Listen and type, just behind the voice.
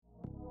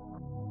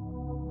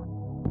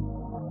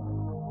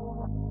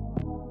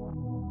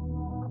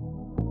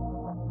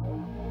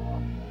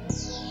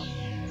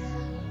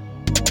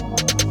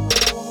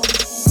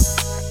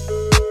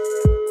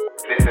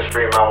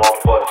3 man 1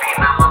 pod.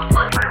 3 man 1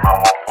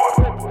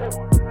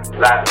 pod.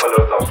 Like,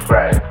 follow,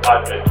 subscribe.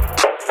 100.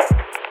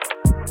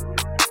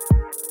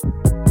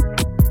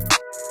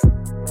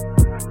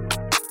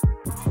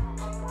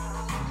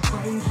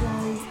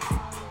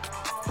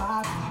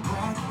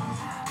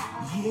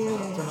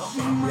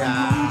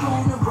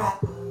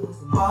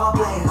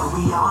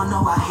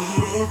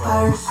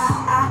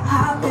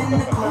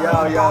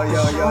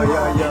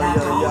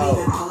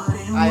 Yo.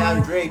 I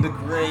am Dre the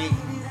Great.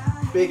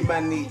 Big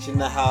man Nietzsche in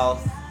the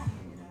house.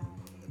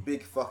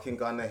 Big fucking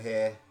gunner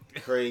here.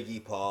 Craigie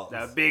Parks.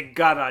 That big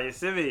gunner, you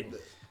see me?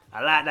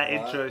 I like that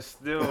intro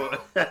still.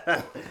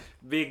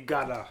 Big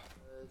gunner.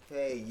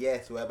 Okay,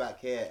 yes, we're back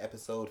here,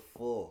 episode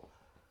 4.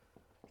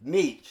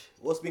 Nietzsche,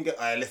 what's been going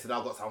on? Alright, listen,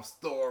 I've got some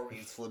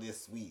stories for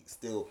this week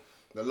still.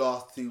 The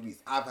last 2 weeks,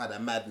 I've had a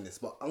madness,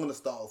 but I'm going to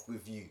start off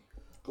with you.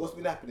 What's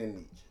been happening,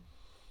 Nietzsche?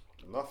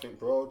 Nothing,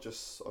 bro.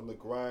 Just on the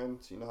grind.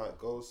 You know how it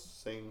goes.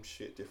 Same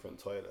shit, different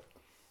toilet.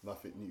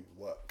 Nothing new.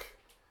 Work.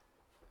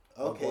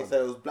 Okay,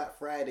 so it was Black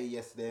Friday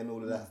yesterday and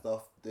all of that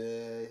stuff.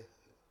 Is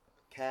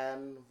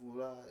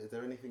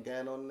there anything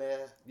going on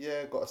there?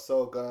 Yeah, got a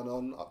sale going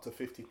on. Up to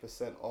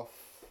 50% off.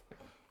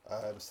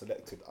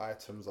 Selected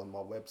items on my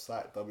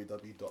website,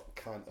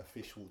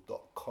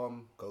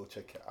 www.canofficial.com. Go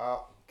check it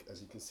out. As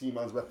you can see,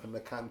 man's repping the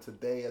can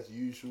today as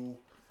usual.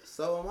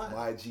 So am I.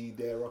 My G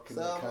there rocking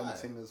the can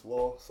thing as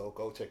well. So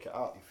go check it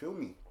out. You feel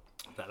me?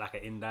 Is that like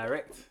an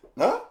indirect?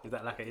 Huh? Is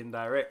that like an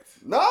indirect?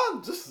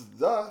 Nah, just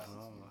okay.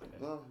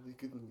 no. You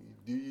can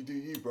do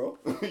you, bro.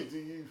 You do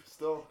you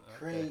still.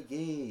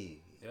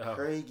 Craigie. Yeah.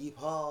 Craigie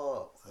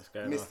Parks. What's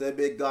going Mr.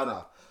 Big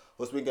Gunner.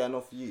 What's been going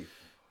on for you?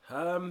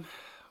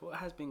 What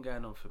has been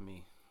going on for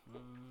me?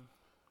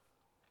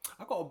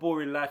 I got a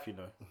boring life, you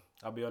know.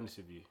 I'll be honest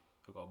with you.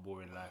 I got a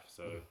boring life,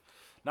 so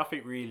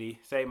nothing really.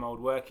 Same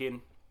old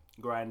working,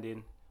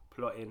 grinding,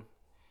 plotting,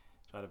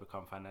 trying to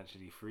become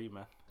financially free,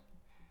 man.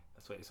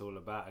 That's what it's all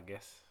about, I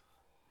guess.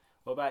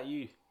 What about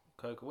you,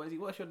 Coco?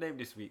 What's your name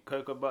this week?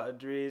 Coco Butter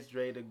Driz,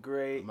 Dre the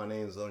Great. My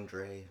name's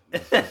Andre.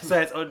 So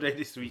it's Andre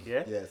this week,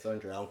 yeah? Yeah, it's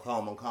Andre. I'm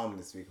calm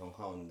this week. You know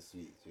what I'm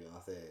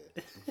saying?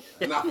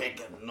 Nothing,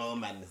 no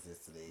madness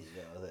today.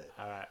 You know what I'm saying?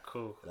 Alright,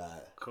 cool.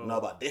 Cool. No,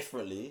 but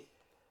differently.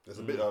 There's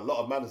a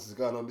lot of madness is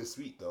going on this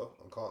week though.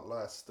 I can't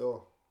lie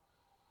still.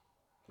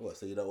 What,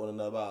 so you don't want to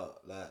know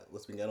about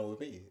what's been going on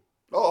with me?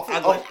 Oh, I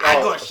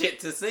got shit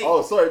to say.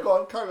 Oh, sorry, go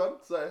on, carry on.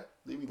 Sorry.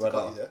 Leave me to Brother.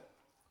 cut you, yeah?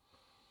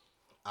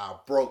 I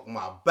broke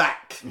my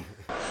back.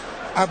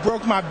 I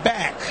broke my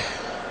back.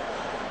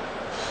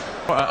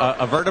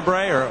 A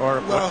vertebrae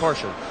or what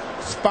portion?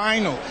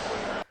 Spinal.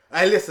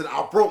 Hey, listen,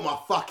 I broke my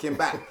fucking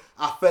back.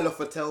 I fell off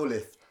a tail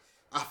lift.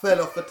 I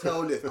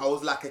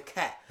was like a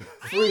cat.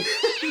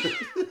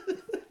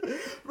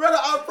 Brother,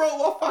 I broke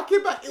my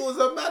fucking back. It was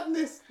a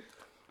madness.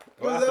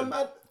 What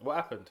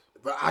happened?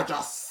 But I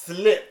just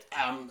slipped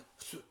and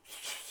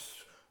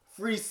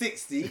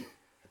 360,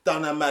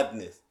 done a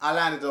madness. I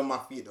landed on my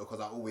feet though, because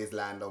I always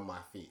land on my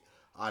feet.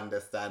 I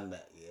understand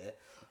that, yeah.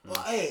 But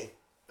hey,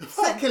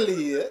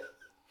 secondly,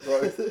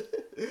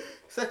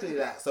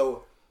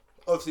 so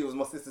obviously it was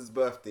my sister's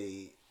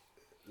birthday,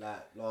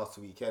 like last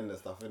weekend and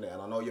stuff, innit? And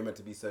I know you're meant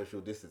to be social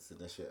distancing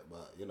and shit,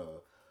 but you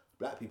know,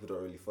 black people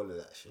don't really follow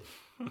that shit.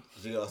 Do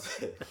you know what I'm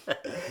saying?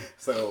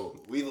 So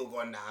we've all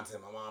gone down to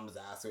my mum's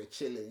house, we're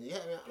chilling. You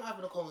get me? I'm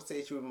having a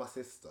conversation with my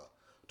sister,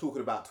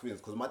 talking about twins,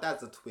 because my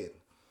dad's a twin.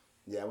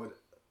 Yeah,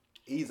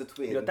 he's a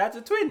twin. Your dad's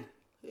a twin?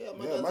 Yeah,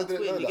 Man dad's a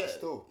didn't twin. know that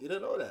still. You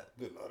don't know that?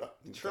 Didn't know that.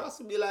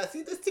 Trust me, like,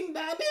 see this thing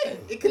down there?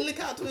 It can lick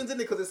out twins in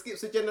it because it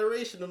skips a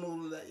generation and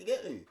all of that. You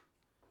get me?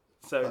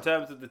 So in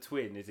terms of the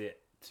twin, is it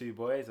 2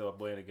 boys or a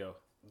boy and a girl?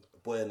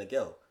 Boy and a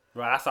girl.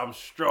 Right, that's some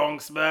strong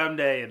sperm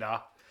there, you know.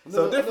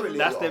 So differently,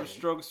 That's them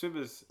strong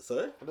swimmers.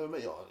 Sorry? I never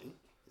met your auntie.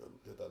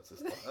 Your dad's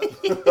sister.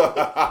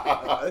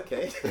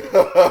 Okay.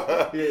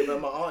 Yeah, man,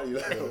 my auntie.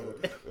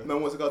 Man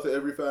wants to go to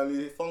every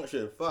family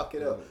function. Fuck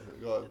it up.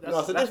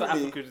 That's what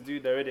Africans do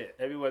though, innit?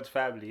 Everyone's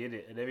family,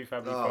 innit? And every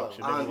family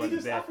function,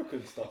 everyone's there.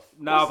 African stuff.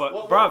 No,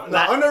 but bruv,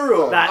 Like, on the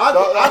real, like- I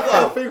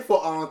got a thing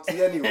for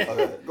auntie anyway.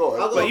 Okay,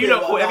 go on. But you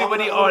don't call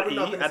everybody I'm not auntie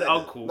gonna and say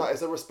uncle. No,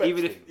 it's a respect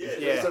Even thing.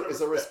 if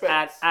It's a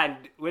respect. And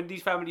when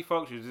these family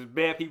functions, there's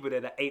bare people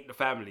there that ain't the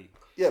family.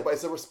 Yeah, but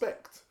it's a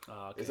respect.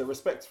 Oh, okay. It's a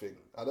respect thing.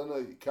 I don't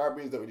know.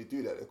 Caribbeans don't really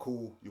do that. You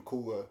call your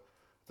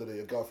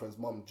girlfriend's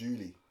mum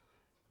Julie.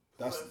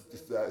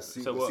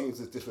 Seems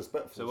as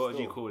disrespectful. So what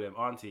would you call them?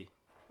 Auntie?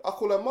 I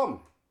call her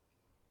mum.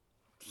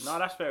 No,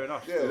 that's fair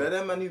enough. Yeah. You know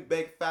them man who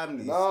beg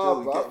families Nah,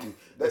 still, you bruv. get me?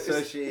 That's-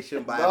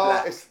 Association by Nah,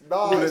 black. it's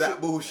all of it's that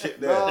bullshit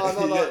there. No, You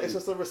get it's me?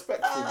 just a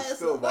respect thing that's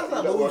still. not- that's But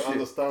not you don't bullshit.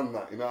 understand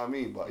that, you know what I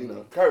mean? But you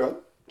know, carry on.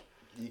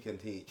 You can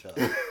teach her.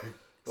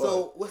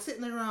 So we're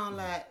sitting around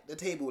like the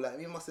table, like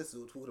me and my sister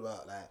were talking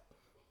about like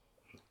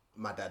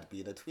my dad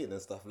being a twin and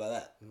stuff like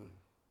that.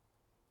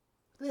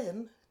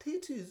 Then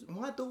T2's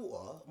my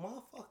daughter, my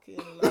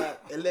fucking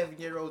like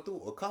 11-year-old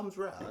daughter comes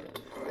round,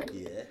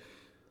 yeah.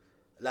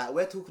 Like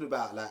we're talking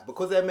about like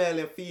because they're male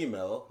and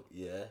female,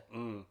 yeah.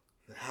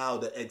 how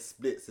the egg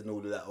splits and all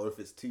of that, or if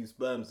it's two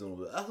sperms and all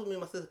that. That's what me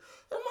and my sister.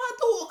 And my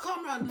daughter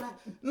come around like,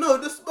 no,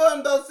 the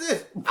sperm does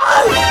this.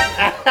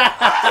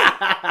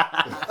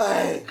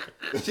 Ay,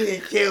 she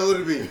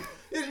killed me.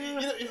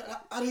 I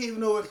don't even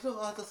know what to do.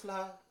 I was just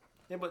like,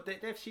 Yeah, but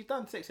she's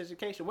done sex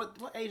education. What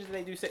age do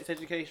they do sex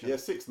education? Yeah,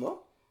 6, no?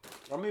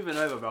 I'm moving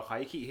over, Belka.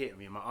 You keep hitting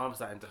me. My arm's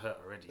starting to hurt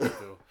already.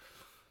 Still.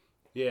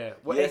 Yeah.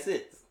 What yes,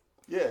 it's.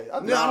 Yeah.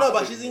 No,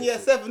 but she's in year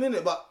 7,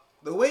 innit? But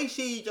the way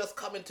she just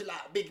come into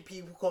like big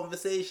people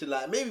conversation,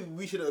 like maybe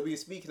we shouldn't have been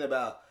speaking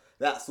about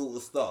that sort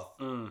of stuff.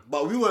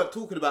 But we weren't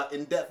talking about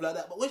in depth like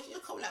that. But when she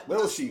come like, Where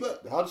was she?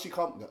 How did she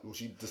come? Was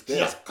she just She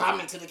there? just come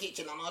into the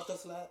kitchen and I was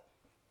just like,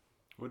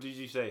 What did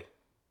you say?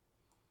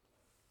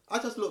 I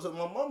just looked at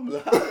my mum.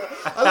 Like,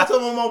 I looked at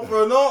my mum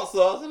for an answer.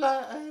 I was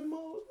like, hey,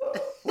 mum.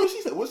 What did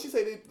she say? What did she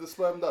say the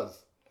sperm does?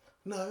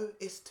 No,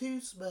 it's two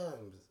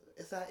sperms.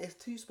 It's like it's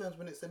two sperms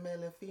when it's a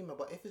male and female.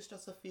 But if it's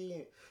just a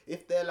female,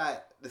 if they're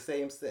like the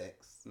same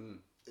sex,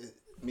 it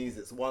means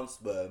it's one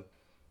sperm,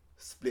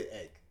 split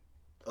egg,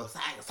 or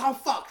something. Some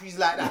fuckeries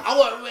like that. I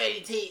wasn't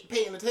really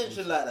paying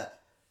attention like that.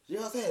 You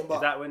know what I'm saying?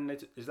 But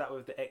Is that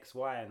with the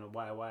XY and the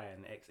YY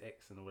and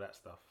XX and all that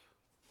stuff?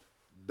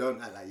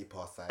 don't act like you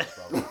pass science,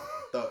 bro.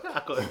 Don't.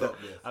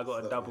 I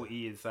got a double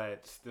E inside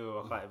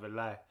still. I can't even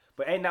lie.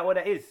 But ain't that what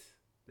it is?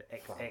 The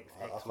XX,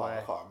 I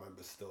XY. can't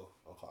remember still.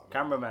 I can't remember.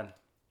 Cameraman.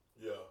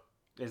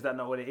 Yeah. Is that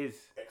not what it is?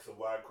 X and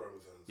Y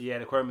chromosomes. Yeah,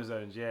 the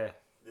chromosomes, yeah.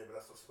 Yeah, but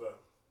that's not sperm.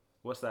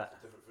 What's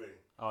that? Different thing.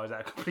 Oh, is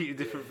that a completely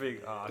different thing?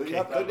 Oh, Don't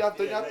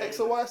okay. you have X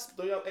and Y?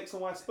 Don't you have X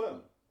and Y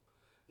sperm?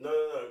 No.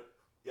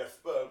 You have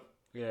sperm,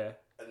 Yeah,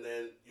 and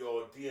then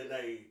your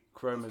DNA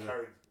Chromosome. is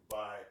carried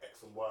by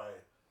X and Y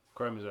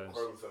chromosomes.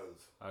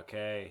 chromosomes.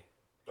 Okay.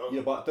 Don't,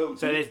 Yeah, but don't.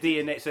 So there's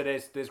DNA, so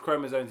there's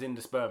chromosomes in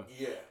the sperm.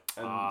 yeah.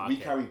 And we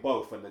carry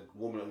both, and the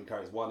woman only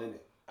carries one in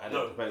it. And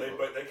No, it depends.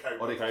 they carry.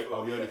 Oh, they carry. both as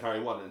well, Oh, we only yeah. carry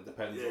one, and it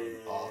depends Yeah, on. yeah,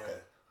 Oh, yeah, okay.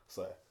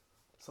 yeah.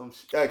 So,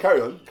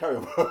 carry on.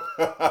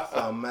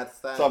 Some mad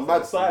science. Some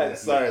mad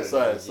science. Sorry. You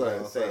know what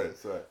I'm saying?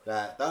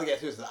 Like, don't get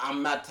twisted.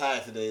 I'm mad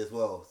tired today as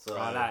well. So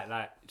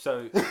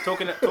So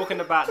talking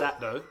about that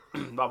though,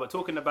 but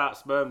talking about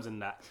sperms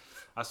and that,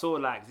 I saw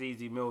like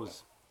ZZ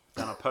Mills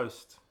done a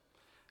post,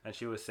 and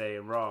she was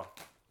saying, "Raw,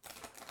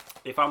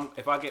 if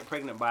I get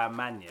pregnant by a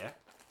man, yeah,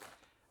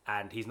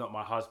 and he's not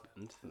my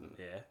husband,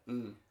 yeah,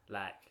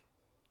 like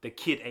the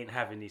kid ain't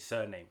having his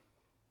surname."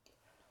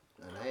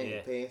 And I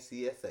ain't paying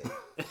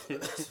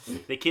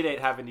CSA. The kid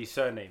ain't having his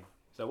surname.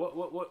 So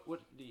what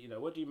what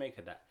do you make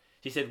of that?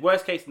 She said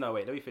worst case. No,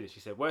 wait, let me finish. She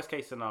said worst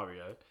case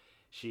scenario,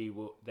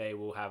 they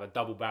will have a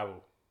double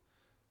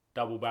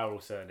barrel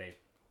surname.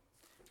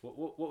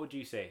 What would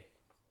you say?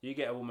 You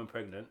get a woman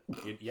pregnant.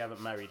 You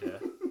haven't married her.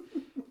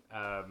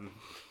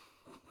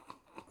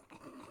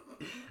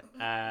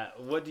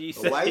 What do you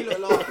say? Why are you not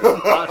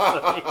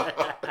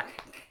laughing?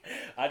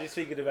 I'm just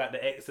thinking about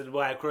the X and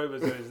Y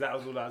chromosomes. That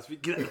was all I was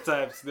thinking at the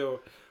time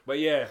still. But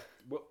yeah,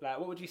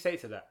 what would you say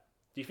to that?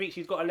 Do you think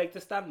she's got a leg to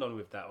stand on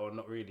with that or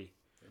not really?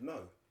 No.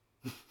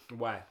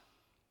 Why?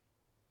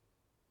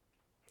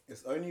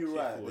 It's only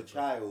right the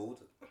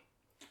child...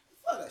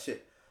 Fuck that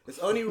shit. It's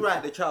only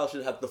right the child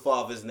should have the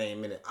father's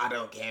name in it. I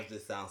don't care if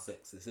this sounds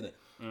sexist, innit?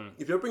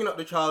 If you're bringing up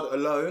the child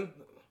alone,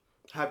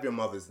 have your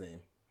mother's name.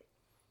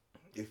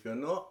 If you're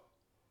not,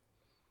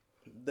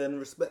 then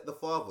respect the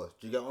father.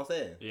 Do you get what I'm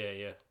saying?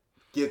 Yeah.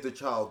 Give the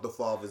child the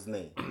father's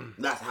name.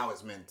 That's how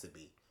it's meant to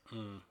be.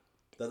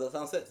 Does that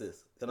sound sexist?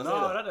 Can I say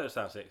No, that? that doesn't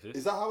sound sexist.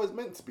 Is that how it's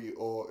meant to be,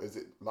 or is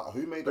it like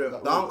who made But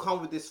that? don't rule?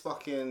 come with this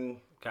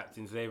fucking...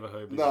 Captain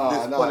Slaverhobe. Nah,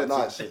 this politics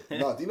nah. shit.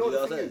 Nah, do you know what You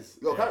the know thing what is?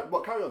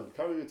 Look, carry on.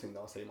 Carry your thing.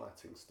 I'll say my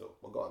thing still.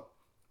 But go on.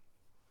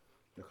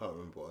 I can't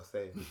remember what I was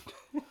saying.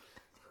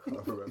 I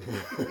can't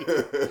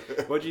remember.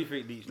 What do you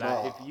think, Leach? Like,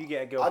 Nah, if you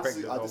get a girl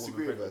pregnant, I or a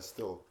disagree woman with her pregnant,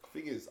 still.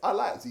 Thing is, I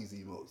like ZZ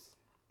Mills.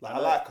 Like, I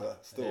like her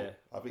still. Yeah.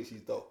 I think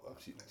she's dope.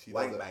 She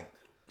Wank does it. bank.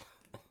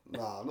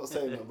 Nah, I'm not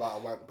saying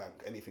about a wank bank,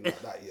 anything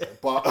like that yet.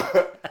 But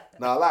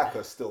nah, I like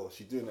her still.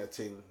 She's doing her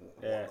thing.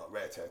 Yeah. Whatnot,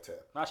 rare tear.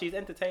 nah, she's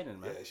entertaining,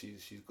 man. Yeah,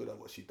 she's good at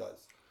what she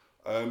does.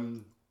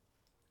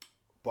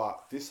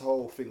 But this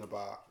whole thing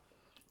about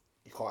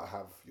you can't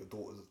have your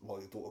daughter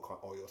can't,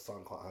 or your son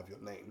can't have your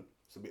name.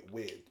 It's a bit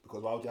weird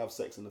because why would you have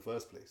sex in the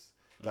first place?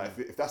 Like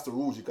if that's the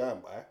rules you're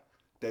going by,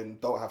 then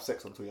don't have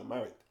sex until you're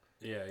married.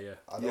 Yeah.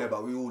 Yeah,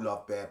 but we all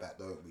love bareback,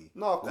 don't we?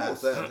 No, of Like,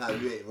 course. certain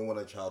times you don't even want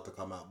a child to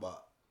come out,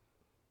 but...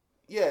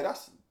 Yeah,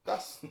 that's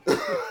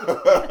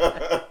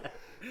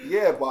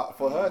yeah, but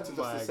for her to just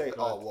My to say,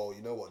 God. oh well,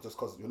 you know what, just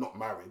because you're not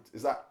married,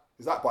 is that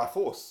by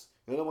force?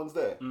 You know, no one's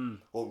there.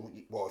 Or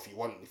well, if you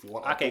want,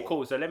 a Okay, daughter.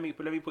 cool. So let me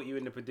put you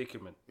in the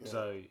predicament.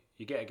 So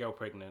you get a girl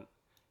pregnant.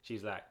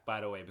 She's like,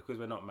 by the way, because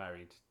we're not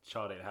married,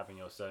 child ain't having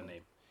your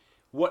surname.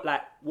 What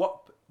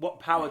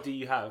power do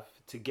you have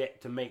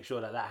to make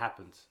sure that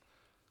happens?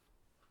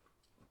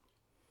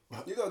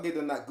 You gotta give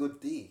them that good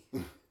D.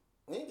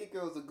 When you get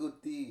girls a good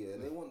D, yeah,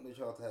 they want the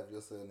child to have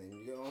your surname.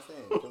 You get what I'm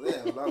saying? Because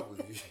they're in love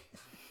with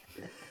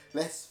you.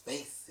 Let's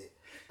face it,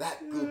 that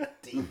good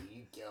D,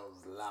 you girls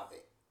love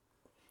it.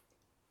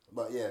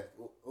 But yeah,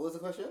 what was the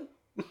question?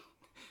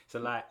 So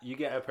like, you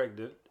get her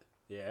pregnant,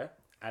 yeah,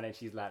 and then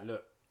she's like,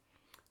 look,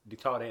 the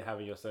child ain't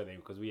having your surname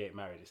because we ain't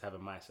married. It's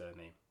having my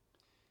surname.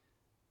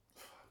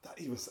 That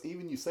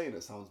even you saying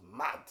it sounds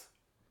mad.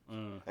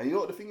 And you know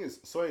what the thing is?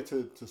 Sorry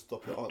to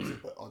stop your answer,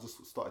 but I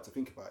just started to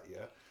think about it.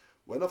 Yeah,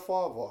 when a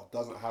father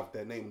doesn't have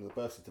their name in the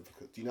birth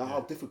certificate, do you know how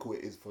difficult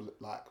it is for,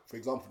 like, for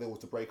example, if they were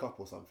to break up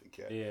or something?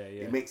 Yeah,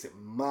 Yeah. It makes it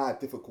mad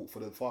difficult for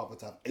the father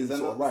to have any Is that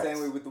sort not of the rights.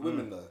 same way with the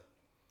women though?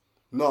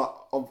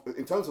 No,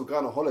 in terms of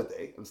going on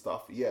holiday and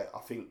stuff, yeah, I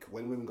think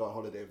when women go on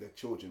holiday with their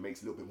children, it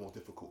makes it a little bit more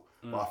difficult.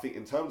 But I think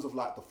in terms of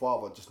like the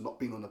father just not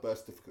being on the birth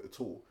certificate at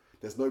all,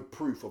 there's no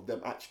proof of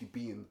them actually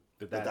being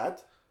the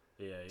dad.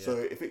 Yeah.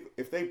 So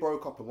if they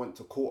broke up and went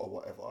to court or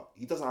whatever,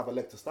 he doesn't have a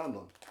leg to stand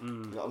on. You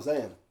know what I'm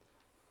saying?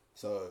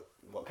 So,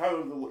 carry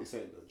on with what you're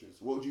saying though, Juice.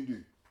 What would you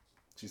do?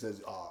 She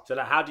says, So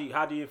like, how do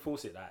you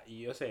enforce it? Like,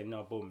 you're saying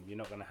no, boom, you're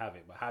not gonna have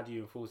it, but how do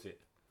you enforce it?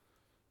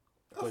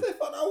 I say,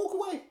 fuck, I walk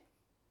away.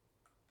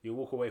 You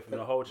walk away from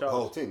the whole the child.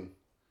 whole thing.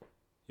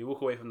 You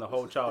walk away from the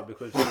whole child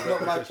because It's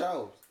not my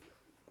child.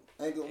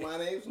 Ain't got my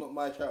name. It's not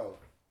my child.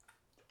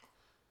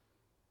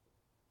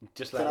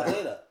 just Can like I that.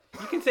 say that?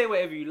 You can say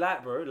whatever you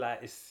like, bro.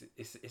 Like,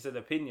 it's an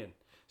opinion.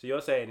 So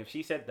you're saying if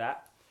she said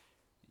that,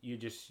 you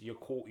just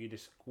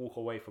walk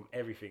away from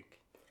everything.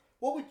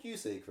 What would you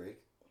say, Craig?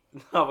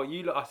 No, but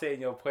you lot are saying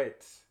your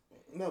points.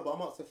 No, but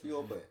I'm asking for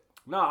your point.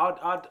 No,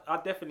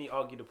 I'd definitely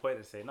argue the point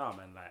and say, no,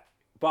 man, like,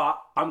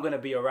 but I'm gonna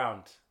be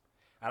around,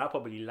 and I'll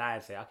probably lie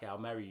and say, okay, I'll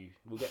marry you.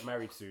 We'll get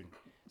married soon.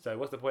 So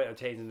what's the point of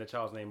changing the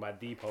child's name by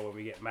Depot when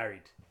we get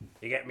married?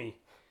 You get me?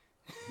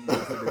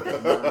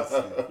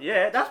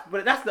 Yeah,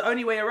 that's the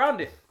only way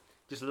around it.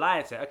 Just lie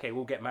and say, okay,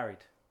 we'll get married.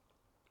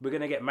 We're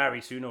gonna get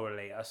married sooner or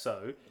later.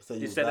 So So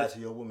you instead lie of to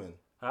your woman.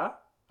 huh?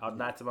 I'd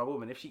lie to my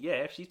woman. If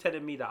she's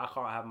telling me that I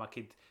can't have my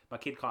kid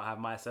can't have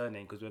my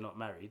surname because we're not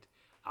married,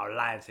 I'll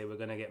lie and say we're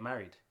gonna get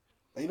married.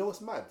 And you know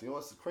what's mad? You know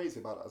what's crazy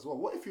about that as well?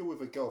 What if you're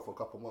with a girl for a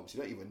couple of months,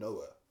 you don't even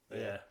know her?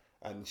 Yeah.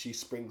 And she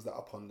springs that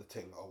up on the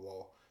thing. Oh,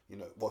 well, you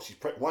know, well,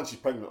 once she's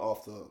pregnant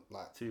after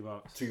like 2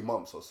 months. 2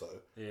 months or so.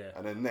 Yeah.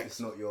 And then next, It's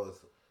not yours.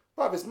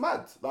 bruv, it's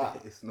mad.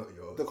 Like, It's not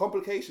yours. the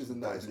complications in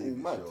that Don't is all believe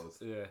it's mad. yours.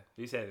 Yeah.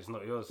 You said it's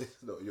not yours.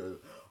 It's not yours.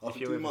 If After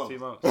you're 2 with months. for 2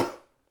 months.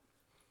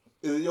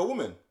 Is it your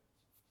woman?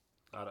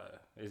 I don't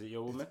know. Is it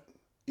your woman?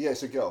 Yeah,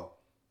 it's your girl.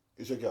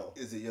 It's your girl.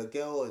 Is it your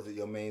girl or is it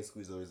your main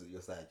squeeze or is it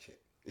your side chick?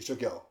 It's your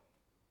girl.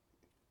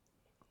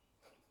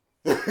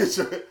 it's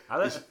don't-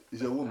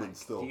 it's your woman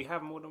still. Do you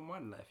have more than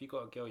one? Like, if you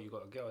got a girl, you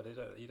got a girl.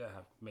 You don't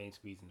have main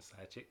squeeze and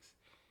side chicks.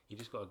 You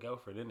just got a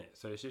girlfriend, innit?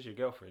 So it's just your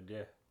girlfriend,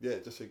 yeah. Yeah,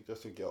 just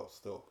your girl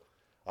still.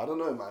 I don't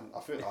know, man.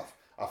 I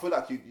feel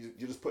like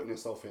you're just putting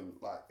yourself in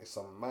like it's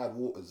some mad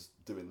waters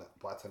doing that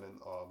by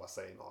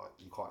saying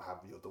you can't have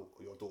your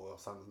daughter or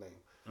son's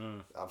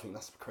name. I think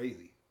that's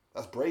crazy.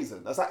 That's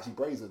brazen. That's actually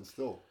brazen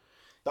still.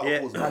 That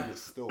Yeah. was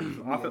madness still for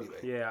me anyway.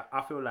 Yeah,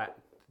 I feel like,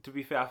 to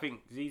be fair, I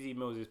think ZZ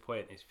Mills'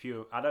 point is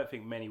few. I don't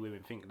think many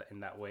women think in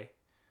that way,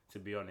 to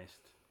be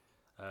honest.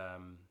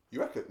 You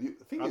reckon?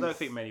 I don't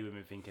think many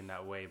women think in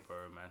that way,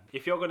 bro, man.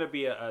 If you're gonna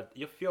be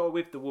if you're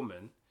with the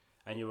woman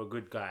and you're a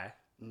good guy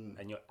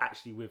and you're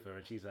actually with her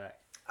and she's like,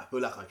 I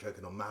feel like I'm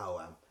choking on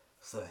Mao.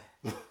 So,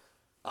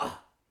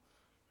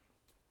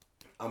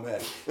 I'm here.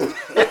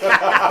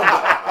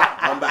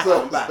 I'm back.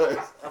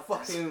 I'm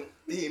fucking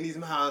eating these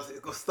Maos.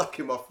 It got stuck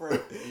in my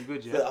throat. you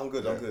good, Yeah, yeah? I'm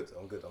good. I'm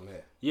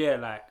here. Yeah,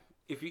 like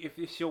if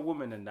it's your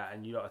woman and that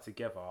and you lot are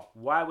together,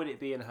 why would it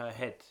be in her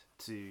head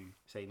to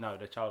say no,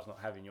 the child's not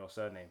having your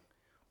surname,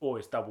 or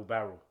it's double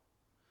barrel?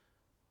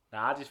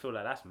 Now I just feel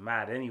like that's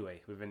mad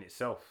anyway within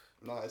itself.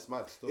 No, it's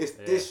mad still. It's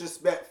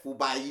disrespectful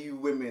by you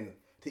women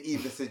to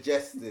even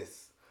suggest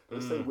this.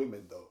 Don't say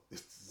women though.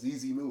 It's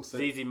ZZ Mills.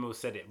 ZZ Mills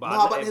said it, but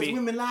No, but it'd there's be,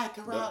 women like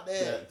her out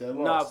there. There are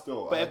no,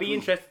 still. but I it'd be agree.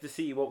 interesting to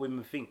see what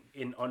women think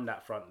on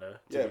that front though.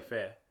 To be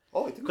fair,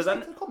 Oh, didn't you 'Cause say I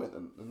to comment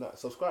and that?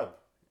 Subscribe.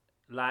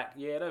 like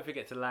don't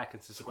forget to like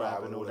and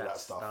subscribe and all that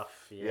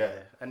stuff. Yeah.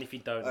 And if you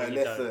don't, then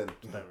you Listen,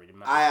 don't really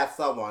matter. I had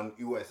someone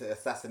who wanted to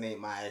assassinate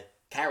my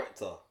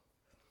character.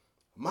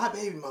 My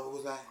baby mother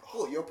was like,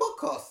 "Oh, you're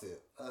podcasting?"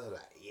 I was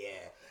like,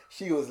 "Yeah."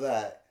 She was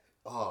like,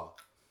 "Oh,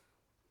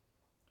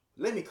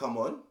 let me come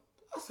on."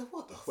 I said,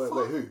 "What the fuck?"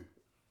 Wait, who?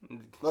 No,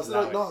 you can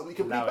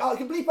bleep Allow it out. You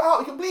can bleep it out.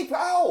 You can bleep it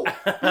out.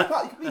 Bleep it out.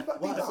 Why?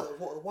 Bleep it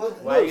out. Why?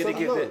 Why are you No,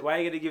 gonna no. Why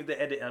are you gonna give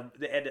the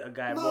editor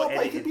guy No, more but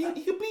you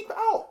editing? can bleep it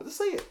out. Just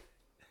say it.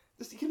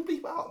 You can bleep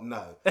it out.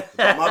 No,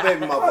 my baby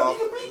Bro, mother. you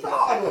can bleep it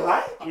out,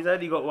 right? He's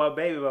only got one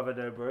baby mother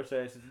though, bro. So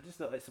it's just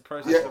not. It's a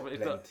process. Yeah.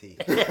 It's not, Plenty.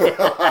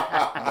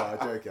 No,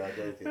 I'm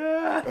joking.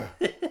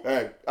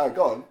 Hey,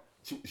 go on.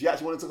 She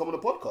actually wanted to come on the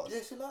podcast. Yeah,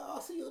 she's like, "I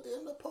see you're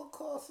doing the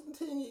podcast and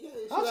thing." You get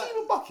it. How'd she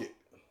even bucket?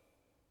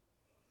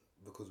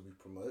 Because we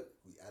promote,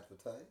 we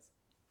advertise.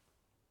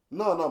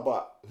 No,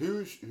 but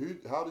who?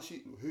 How does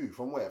she? Who?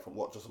 From where? From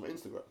what? Just from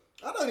Instagram?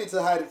 I don't need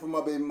to hide it from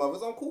my baby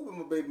mothers. I'm cool with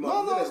my baby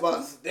mothers, no,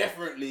 innit? But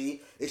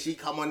definitely, if she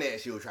come on there,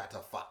 she'll try to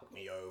fuck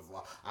me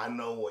over. I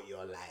know what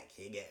you're like.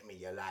 You get me?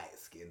 You're light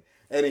skin.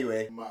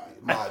 Anyway,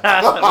 Mad.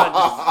 I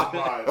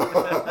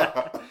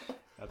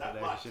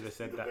don't know if should have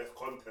said the that. best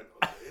content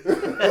on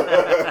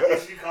it.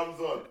 If she comes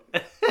on.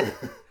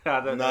 I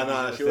don't know.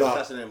 No, You she should've was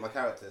said assassinating my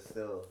character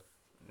still.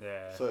 that.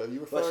 Yeah. So are you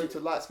referring to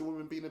light skinned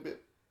women being a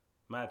bit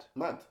Mad.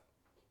 mad?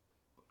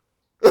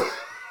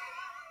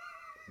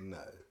 No,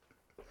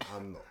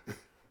 I'm not.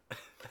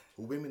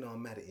 Women are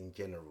mad in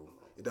general.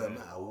 It don't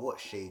matter what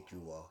shade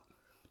you are.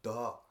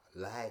 Dark,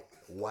 light,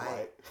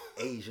 white,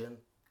 Asian.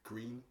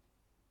 Green?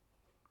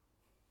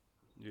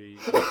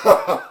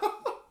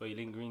 Well, you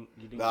didn't green.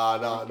 You didn't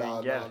Nah.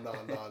 yeah.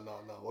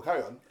 Well,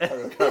 carry on.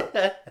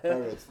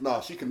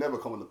 Nah, she can never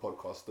come on the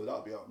podcast, though. That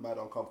would be mad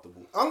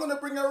uncomfortable. I'm gonna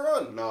bring her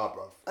on. Nah,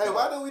 bruv. Hey,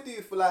 why don't we do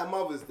for like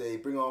Mother's Day?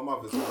 Bring our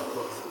mothers on the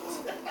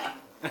podcast.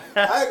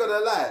 I ain't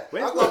gonna lie.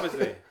 When's Mother's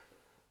Day?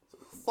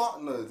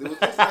 Fuck knows. It was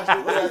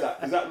international. When is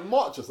that? Is that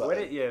March or something?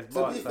 It's To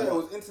March, be fair, like- it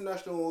was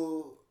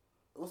international.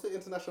 What's it?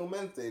 International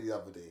Men's Day the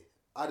other day.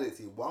 I didn't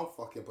see one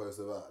fucking post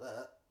about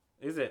that.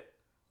 Is it?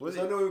 Was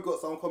So I it? know we've got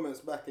some comments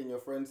back, and your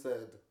friend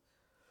said,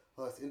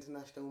 "Oh, it's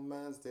International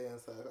Men's Day," and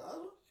so I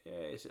don't. Yeah.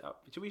 It's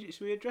up. Should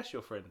we address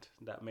your friend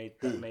that made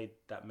the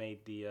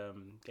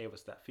gave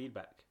us that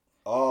feedback?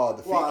 Oh,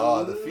 the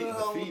Long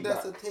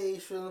feedback.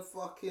 dissertation,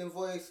 fucking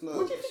voice note.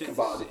 What do you think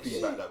about the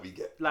feedback that we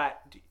get? Like,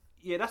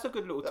 yeah, that's a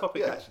good little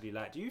topic yeah. actually.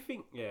 Like, do you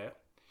think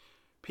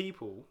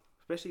people,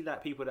 especially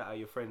like people that are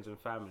your friends and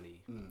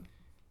family,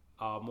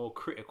 are more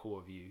critical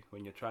of you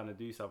when you're trying to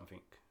do something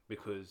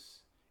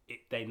because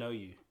they know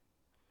you?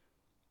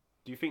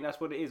 Do you think that's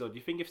what it is, or do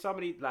you think if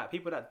somebody like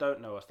people that don't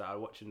know us that are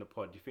watching the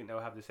pod, do you think they'll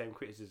have the same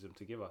criticism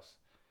to give us,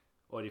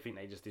 or do you think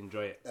they just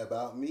enjoy it?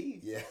 About me?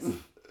 Yes.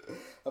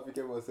 I think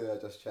everyone say I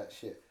just chat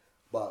shit,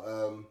 but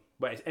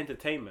But it's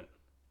entertainment.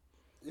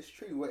 it's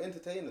true. We're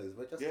entertainers.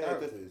 We're just Yeah,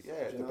 characters. it Do you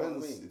know depends.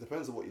 what I mean? It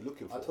depends on what you're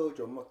looking for. I told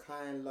you I'm a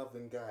kind,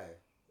 loving guy.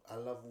 I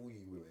love all you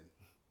women.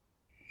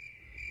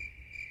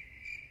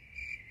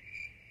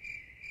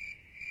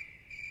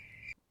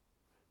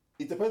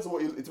 It depends on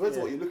what you're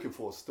looking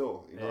for.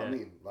 Still, you know what I Yeah.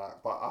 mean.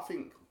 Like, but I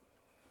think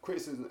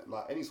criticism,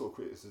 like any sort of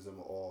criticism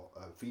or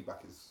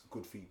feedback, is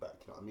good feedback.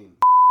 You know what I mean.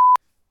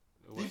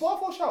 Do you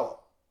bath or shower?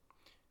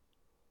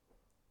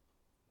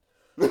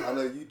 I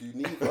know you do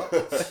neither. Do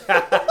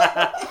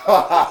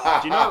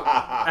you know?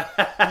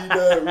 You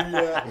don't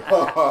react.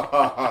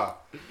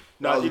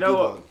 No, do you know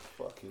what?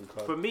 Fucking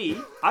cunt. For me,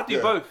 I do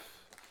Yeah. both.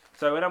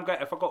 So when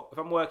if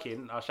I'm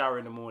working, I'll shower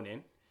in the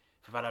morning.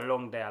 If I've had a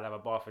long day, I'll have a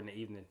bath in the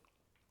evening.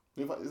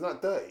 In fact, isn't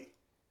that dirty?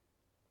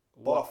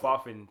 What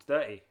bathing?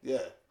 Dirty.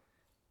 Yeah.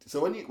 So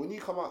when you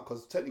come out,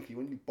 because technically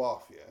when you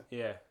bath,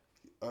 Yeah.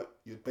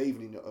 you're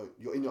bathing in your own.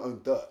 You're in your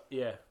own dirt.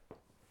 Yeah.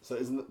 So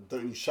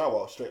don't you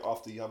shower straight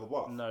after you have a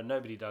bath? No,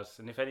 nobody does.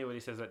 And if anybody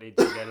says that they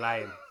do, they're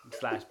lying.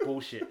 It's like it's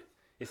bullshit.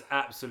 It's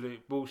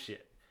absolute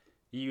bullshit.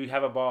 You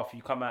have a bath,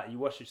 you come out, you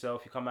wash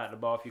yourself, you come out of the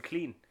bath, you're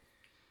clean.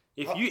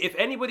 If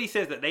anybody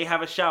says that they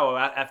have a shower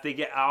after they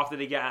get out of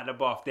the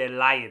bath, they're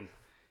lying.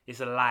 It's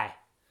a lie.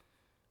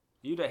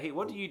 You don't hate.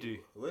 What do you do?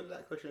 Where did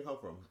that question come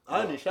from?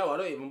 I only shower. I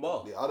don't even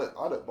bath. Yeah, I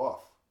don't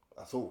bath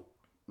at all.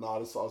 Nah,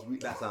 that's what I was reading.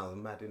 That sounds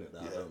mad, innit?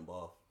 That I don't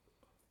bath.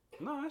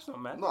 No, that's not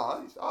mad.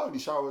 Nah, I only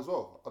shower as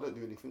well. I don't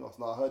do anything else.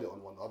 Nah, I heard it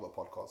on one other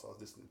podcast I was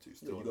listening to.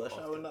 Still, You got a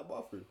shower in that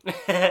bathroom?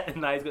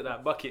 Nah, he's got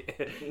that bucket.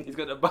 He's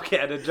got the bucket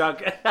and the jug.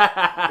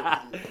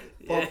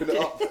 Pumping it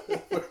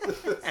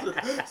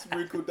up.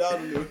 Sprinkle down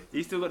on you.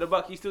 He still got the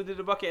bucket. He still did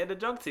the bucket and the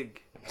jug thing.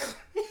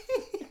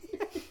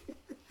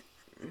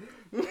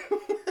 Bro,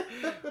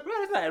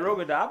 there's nothing wrong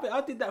with that.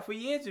 I did that for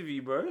years with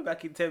you, bro.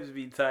 Back in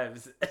Thamesmead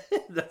times.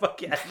 The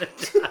bucket and the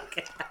jug.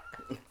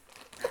 Is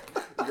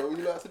that what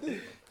you like to do?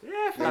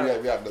 Yeah, fam. Yeah,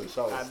 we had no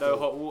showers. And no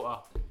hot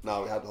water.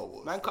 Nah, we had hot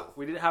water. Man, still.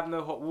 we didn't have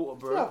no hot water,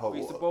 bro. We have hot We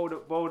used to water.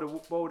 bowl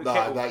the Nah,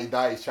 kettle.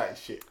 that is chatting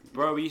shit.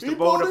 Bro, we used You to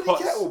bowl the boiled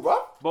pots. any kettle,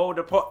 bruv? Bowl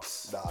the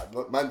pots.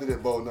 Nah, man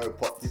didn't bowl no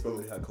pots. You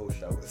probably had cold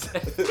showers.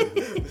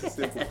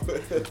 Simple.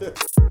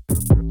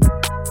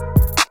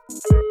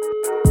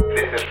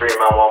 This is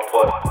 3Man1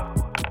 Pod.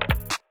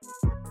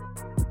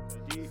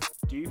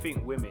 Do you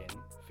think women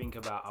think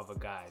about other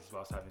guys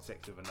whilst having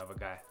sex with another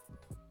guy?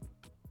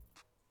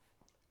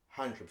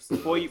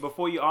 100%.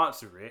 Before you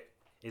answer it,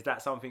 is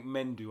that something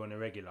men do on a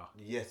regular?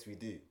 Yes, we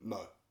do.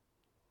 No,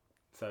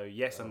 So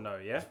yes and no,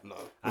 yeah. no,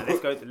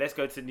 Let's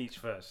go to Nietzsche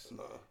first.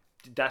 no,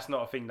 That's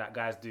not a thing that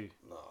guys do.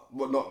 no.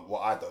 Well, not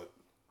what I don't.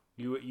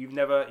 You've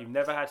never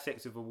had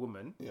sex with a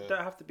woman. Yeah.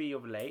 Don't have to be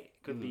of late.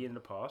 Could be in the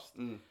past.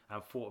 And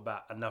thought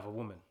about another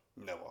woman.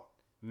 Never.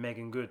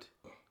 Megan Good.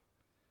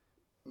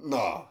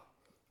 Nah,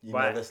 You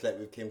Why? never slept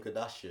with Kim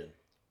Kardashian.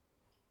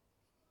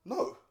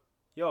 no.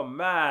 You're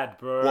mad,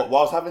 bro. What?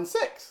 Whilst having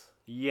sex?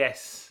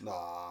 Yes.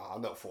 Nah, I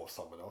never thought of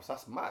someone else.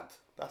 That's mad.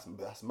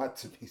 That's mad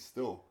to me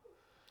still.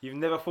 You've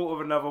never thought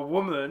of another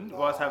woman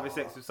whilst having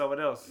sex with someone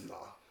else. Nah.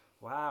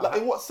 Wow.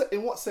 Like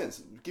in what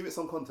sense? Give it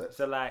some context.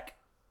 So like,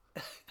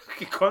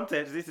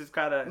 context. This is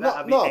kind of No,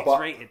 that'd be no, but-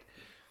 X-rated.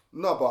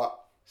 No, but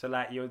So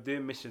like, you're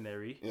doing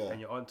missionary Yeah. and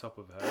you're on top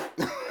of her,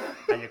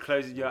 and you're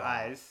closing your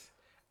eyes,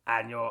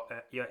 and you're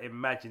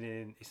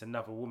imagining it's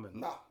another woman.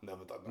 nah,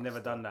 never done that. Never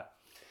done that.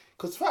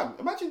 Because fam,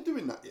 imagine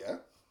doing that, yeah.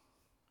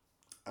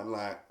 and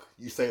like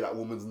you say that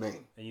woman's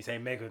name. And you say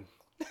Megan.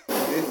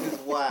 This is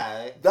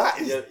why. That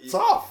is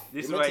tough.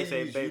 This is You're why meant you to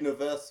say use babe.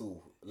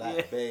 universal,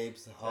 like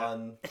babes,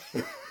 hun.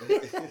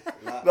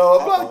 Like, No,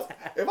 papa.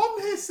 but if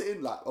I'm here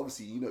sitting like,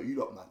 obviously, you know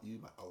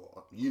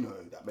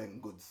that Megan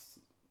Good's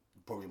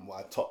probably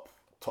my top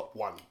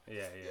one.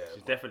 Yeah.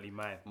 She's definitely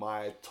mine.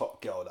 My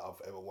top girl that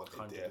I've ever wanted.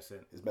 100%.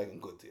 Is Megan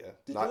Good. Yeah.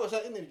 Did Like, you watch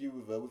that interview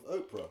with her with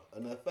Oprah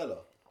and her fella?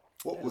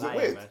 what was They're it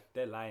lying, weird? man.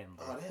 They're lying,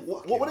 bro.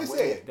 What were they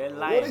saying? They're What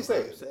lying. were they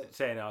saying? bro.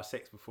 Saying our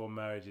sex before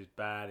marriage is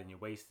bad and you're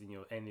wasting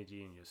your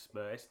energy and your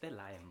sperm. They're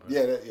lying, bro.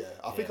 Yeah.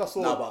 I think I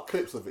saw No, but-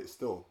 clips of it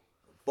still.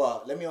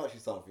 But let me ask you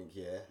something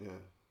here Yeah.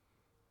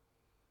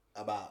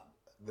 about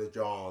the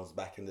Johns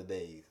back in the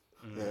days.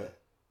 Yeah.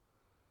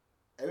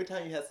 Every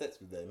time you had sex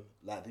with them,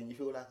 like, didn't you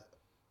feel like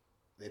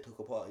they took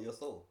a part of your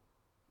soul?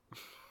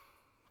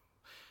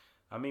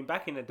 I mean,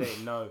 back in the day,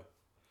 no.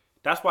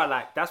 That's why,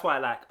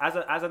 as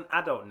an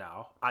adult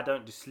now, I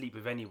don't just sleep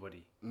with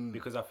anybody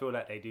because I feel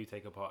like they do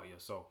take a part of your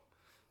soul.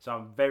 So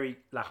I'm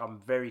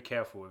very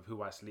careful with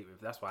who I sleep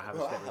with. That's why I haven't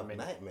Bro, I slept with have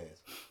many.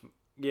 nightmares.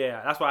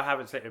 Yeah, that's why I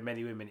haven't slept with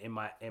many women in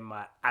my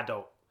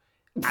adult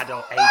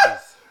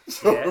ages.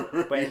 Yeah,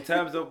 but in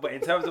terms of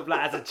like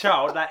as a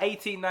child, like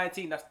 18,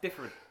 19, that's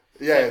different.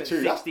 Yeah,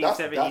 true. 16, That's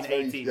 17, very-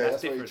 18, yeah, that's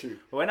that's very different. true.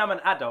 But when I'm an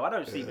adult, I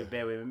don't sleep with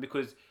bare women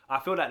because I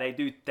feel like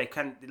they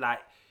can, like,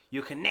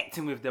 you're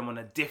connecting with them on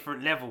a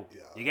different level.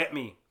 Yeah. You get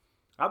me?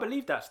 I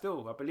believe that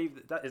still. I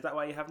believe that. Is that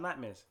why you have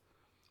nightmares?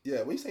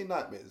 Yeah, when you say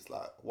nightmares,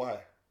 like, why?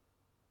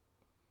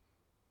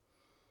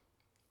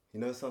 You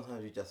know,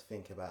 sometimes you just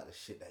think about the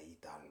shit that you've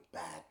done,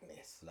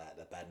 badness, like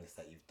the badness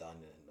that you've done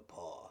in the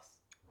past.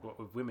 What,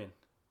 with women?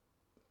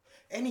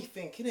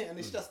 Anything, innit? And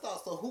it just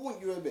starts to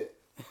haunt you a bit.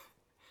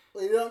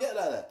 Well, you don't get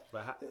like that.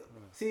 But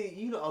See,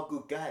 you lot are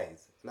good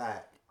guys.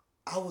 Like,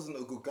 I wasn't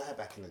a good guy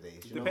back in the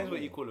days. it depends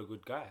what you call a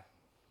good guy.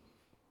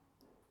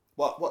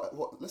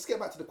 What? Let's get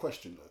back to the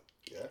question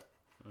though. Yeah.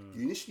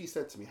 You initially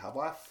said to me, "Have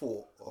I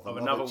thought of Of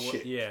another another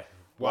chick?" yeah.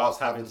 whilst Whilst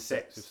having having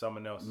sex sex? with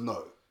someone else.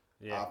 No.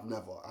 Yeah. I've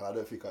never, and I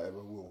don't think I ever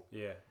will.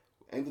 Yeah.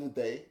 End of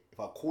the day, if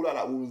I call out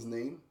that woman's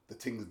name, the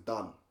thing's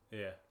done.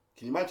 Yeah.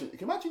 Can you imagine? Can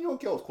you imagine your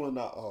girls calling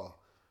out,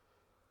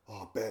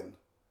 "Oh, Ben."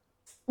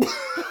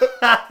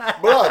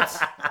 Blood.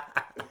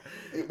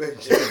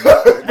 Benjamin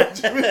Button.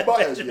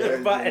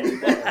 Benjamin Button.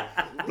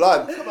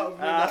 Blood.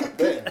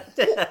 Ben.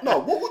 No,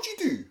 what would you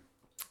do?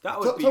 That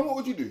would Tell be. me what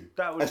would you do?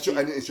 That would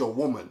and it's your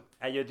woman.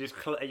 And you're just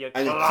And you're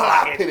clapping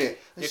clapping it.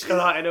 You're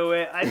clapping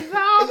away. I And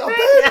love you're,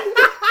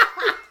 it.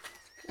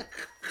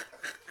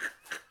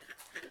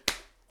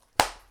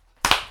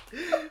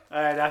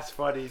 That's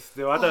funny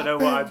still. I don't know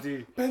what I'd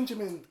do.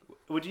 Benjamin.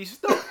 Would you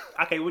stop?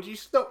 Okay, would you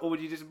stop or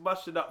would you just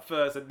bust it up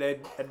first and then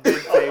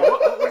say,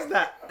 what was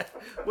that?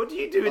 What do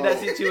you do in that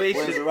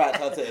situation? When's the right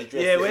time to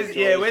address where's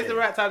situation? the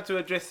right time to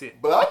address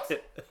it? Blood.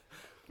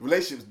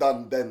 Relationship's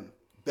done then.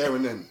 There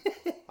and then.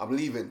 I'm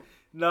leaving.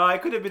 No,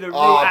 it could have been a real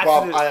Bruv,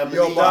 accident. I am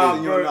You're leaving.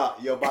 busting, bro. you're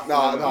not. You're busting.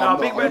 No, you're no, not.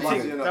 No, big I'm man not.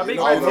 thing. You're No, not. big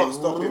You're man not thing.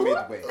 stopping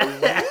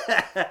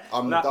midway.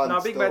 I'm No, done. no,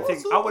 big still. man thing.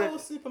 So I what wouldn't.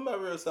 Super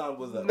Mario sound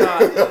was that?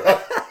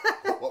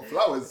 No, What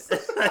flowers?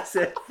 I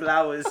said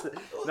flowers.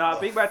 No,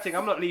 big man thing.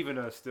 I'm not leaving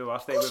her still. I'll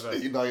stay with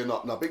her. No, you're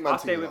not. No, big man. I'll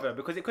stay thing, with you're her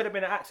because it could have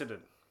been an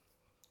accident.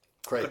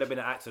 Craig, Could have been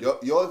an accident.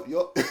 You're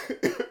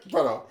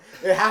brother.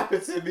 It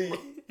happened to me.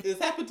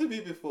 It's happened to me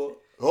before.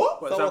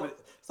 What? What,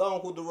 Someone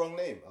called the wrong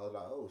name. I was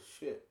like, oh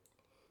shit.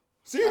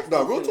 Serious?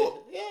 No, real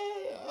talk.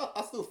 Yeah.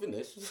 I still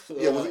finished.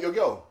 Yeah, was it your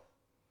girl?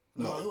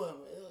 No,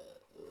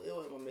 it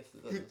wasn't my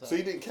missus at the time. So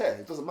you didn't care?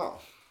 It doesn't matter.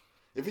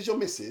 If it's your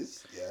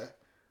missus, yeah.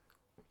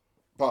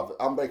 But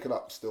I'm breaking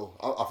up still.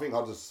 I think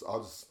I'll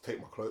just take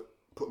my clothes,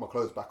 put my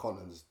clothes back on,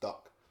 and just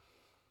duck,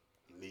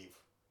 leave.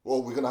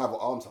 Well, we're gonna have an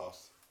arms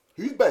house.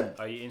 Who's Ben?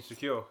 Are you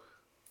insecure?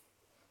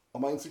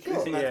 Am I insecure?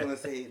 This man's Yeah. gonna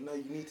say, no,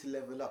 you need to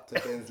level up to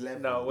Ben's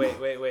level. No, wait.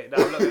 No,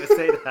 I'm not going to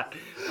say that.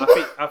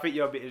 I think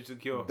you're a bit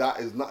insecure.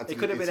 That is not. It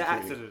could have been an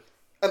accident.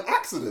 An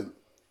accident.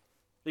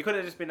 It could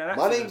have just been an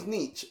My accident. name's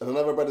Nietzsche, and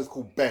another brother's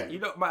called Ben. You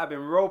lot might have been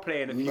role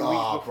playing a few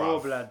Nah, weeks before,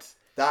 bruv. blood.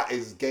 That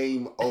is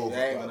game over.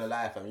 I ain't bruv. gonna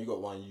lie, fam. You got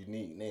one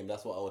unique name.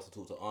 That's what I want to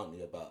talk to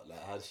Auntie about.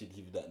 Like, how did she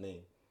give you that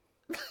name?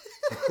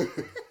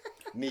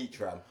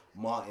 Neatram,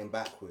 Martin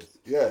backwards.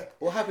 Yeah.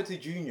 What happened to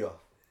Junior?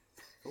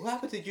 What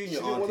happened to She Junior,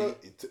 didn't Auntie? wanna,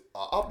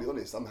 I'll be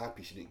honest. I'm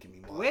happy she didn't give me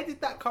mine. Where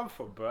did that come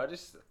from, bro?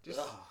 Just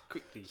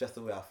quickly. It's just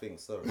the way I think.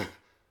 Sorry.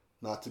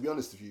 Nah, to be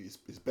honest with you,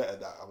 it's better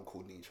that I'm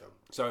called Nietzsche.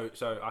 So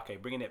okay,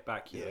 bringing it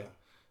back here. Yeah.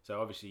 So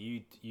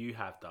obviously you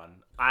have done.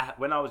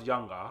 When I was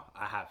younger,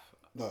 I have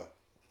No.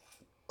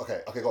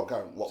 Okay, go on,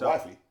 Karen. What, So-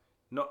 wifey?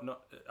 not.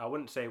 I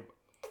wouldn't say.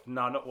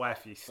 No, not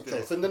wifey. Still.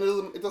 Okay, so then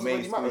it doesn't Main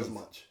really matter as squeeze.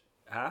 much.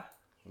 Huh?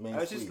 Main I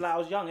was just squeeze. like I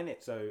was young,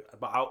 innit? So,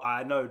 but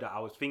I know that I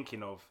was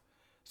thinking of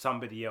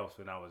somebody else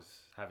when I was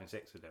having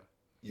sex with them.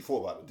 You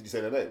thought about it. Did you say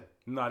their name?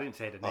 No, I didn't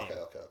say the name.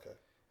 Okay.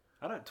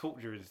 I don't talk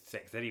during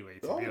sex anyway.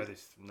 To Oh. be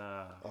honest,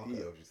 nah.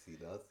 He obviously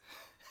does.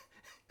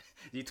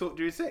 You talk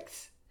during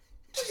sex?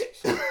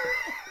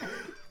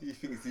 He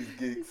thinks he's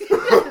gigs.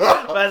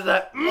 I was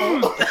like,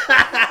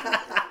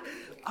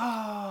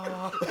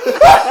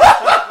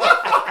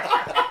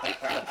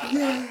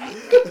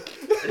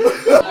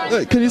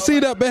 Look, can you see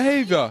that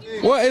behaviour?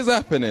 What is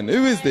happening?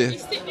 Who is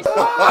this?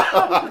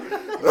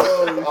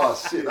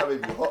 Oh shit, that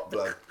made me hot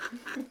blood.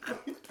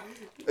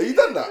 Have you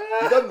done that?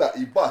 You done that?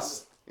 You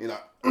bust. You know.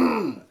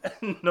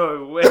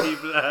 No way,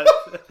 blood.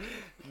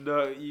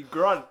 No, you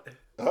grunt.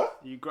 Huh?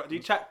 You grunt. Do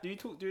you chat? Do you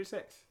talk during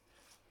sex?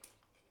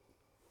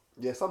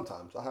 Yeah,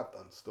 sometimes I have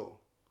done still.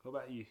 What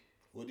about you?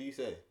 What do you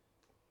say?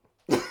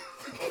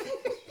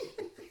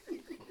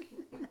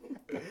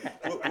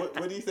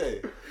 what do you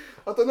say?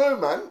 I don't know,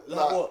 man.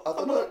 Like, what? I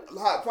don't know.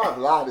 Like,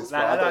 fam, lie this,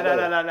 man. I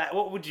don't know. Like,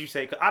 what would you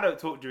say? 'Cause I don't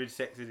talk during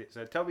sex, is it?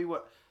 So tell me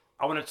what.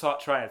 I want to start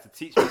trying to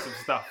teach me some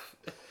stuff.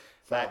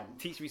 Like,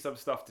 teach me some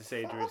stuff to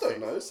say during I don't sex.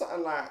 know.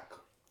 Something like.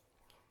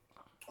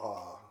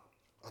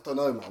 I don't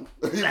know, man.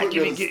 You Like, put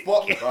me on the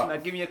spot, bruv.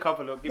 like, give me a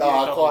couple. Give me No,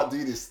 a I couple. can't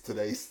do this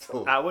today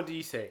still. What do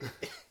you say?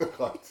 I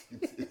can't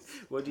do this.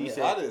 What do you I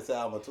say? didn't say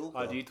I'm a talker.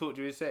 Oh, do you talk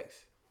during sex?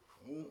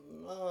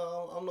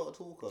 No, I'm not a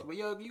talker. But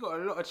you got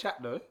a lot of chat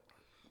though.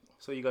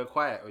 So you go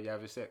quiet when you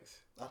have your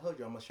sex. I told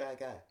you I'm a shy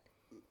guy.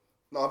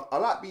 No, I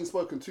like being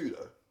spoken to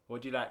though.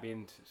 What do you like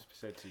being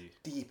said to you?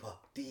 Deeper.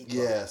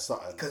 Yeah,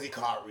 something. Because he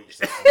can't reach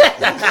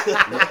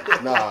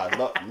that. Nah,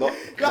 not.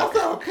 That's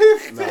how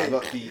pissed. Nah,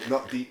 not deep. No,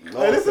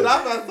 Hey, listen,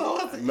 I that's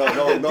so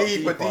No, not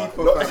deeper.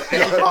 deeper.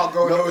 And you can't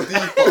go no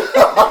deeper.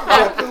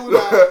 I feel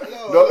like,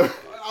 no,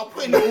 I'm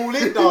putting it all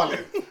in,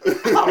 darling.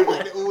 I'm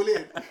putting it all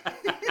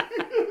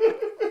in.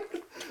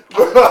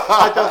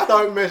 I just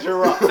don't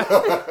measure up.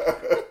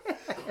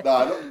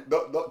 Nah,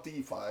 not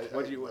DeFi.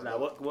 What do you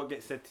like? What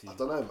gets said to you? I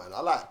don't know, man.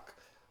 I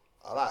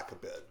like a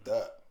bit of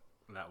dirt.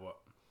 Like what?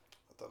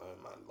 I don't know,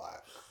 man.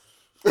 Like,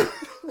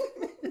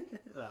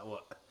 Like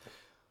what?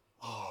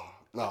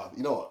 nah,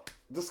 you know what?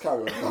 Just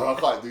carry on. I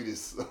can't do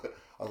this.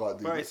 I can't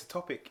do Bro, this. it's a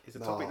topic. It's a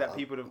topic that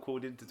people have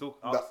called in to talk.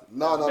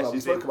 No. We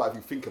messages spoke in. about if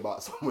you think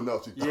about someone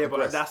else. You Yeah, but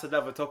digress. that's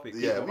another topic.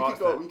 Yeah, People we ask could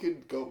go. that. We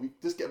could go. We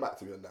just get back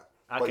to me on that.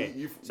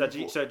 Okay. But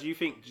Do you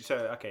think?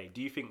 Okay.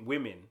 Do you think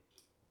women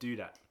do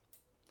that?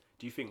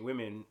 Do you think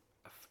women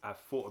have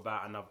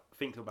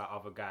think about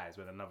other guys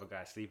when another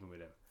guy's sleeping with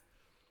them?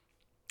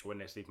 When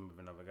they're sleeping with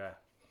another guy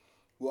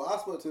Well, I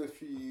spoke to a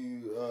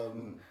few.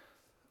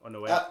 on the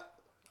way,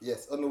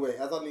 Yes, on the way.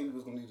 As I knew we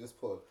was going to do this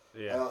pod,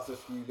 Yeah. I asked a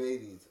few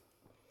ladies.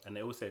 and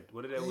they all said,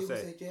 "What did they They all all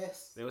say?" said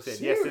yes. They all said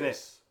Serious?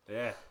 yes, innit?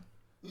 Yeah.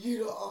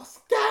 You lot are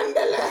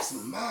scandalous. That's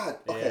mad.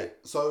 Okay,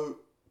 so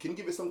can you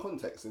give it some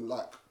context? In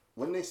like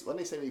when they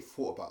say they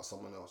thought about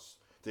someone else,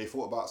 they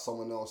thought about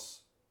someone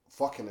else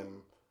fucking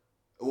them.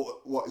 Or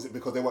what is it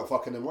because they weren't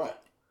fucking them right?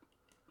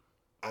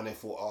 And they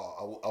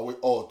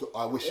thought,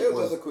 I wish It it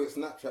was was. just a quick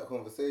Snapchat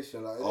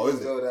conversation. Like, it Oh, didn't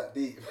is it? go that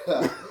deep.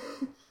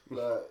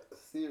 like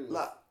serious.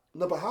 Like,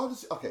 no, but how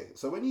does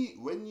so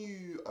when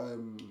you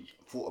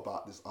thought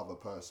about this other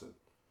person,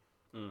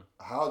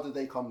 how did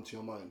they come to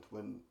your mind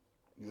when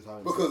you was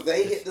having because sex?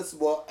 they hit the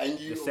spot and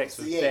you The sex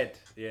was obviously dead.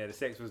 Yeah, the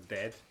sex was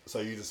dead. So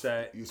you just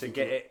So you to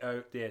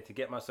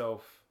get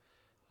myself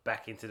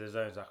back into the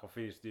zones, I can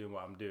finish doing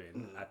what I'm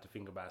doing. I had to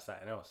think about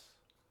something else,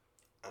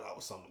 and that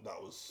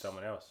was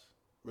someone else.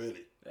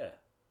 really. Yeah.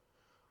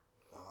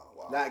 Oh,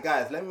 wow. Like,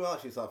 guys, let me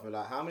ask you something.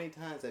 Like, how many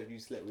times have you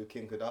slept with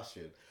Kim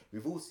Kardashian?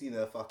 We've all seen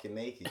her fucking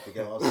naked. You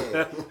get what I'm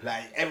saying?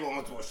 Like, everyone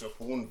wants to watch a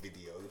porn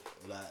video.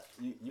 Like,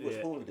 you watch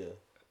porn video?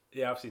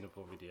 Yeah, I've seen the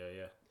porn video.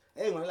 Yeah.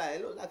 Anyway, like,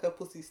 it looked like her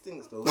pussy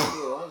stinks though.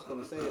 Still, I was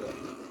gonna say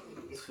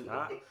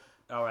that.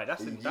 All right,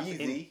 that's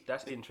Yeezy.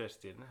 that's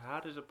interesting. How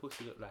does a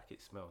pussy look like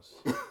it smells?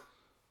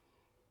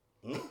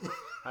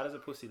 How does a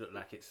pussy look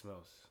like it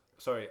smells?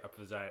 Sorry, a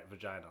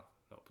vagina,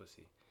 not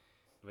pussy.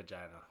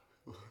 Vagina.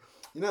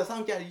 You know,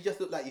 some guys, you just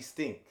look like you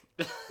stink.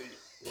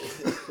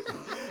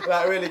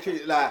 Like, really,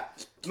 truly, like,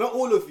 not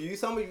all of you.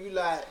 Some of you,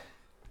 like,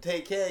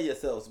 take care of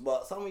yourselves,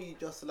 but some of you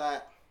just,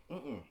 like,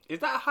 Is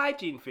that a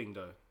hygiene thing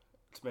though?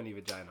 Smelly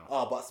vagina.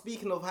 Oh, but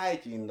speaking of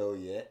hygiene, though,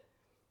 yeah,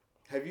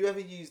 have you ever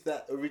used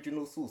that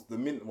original sauce, the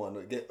mint one,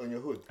 that get on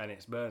your hood? And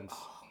it burns.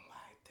 Oh my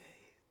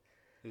days!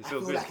 Does it I feel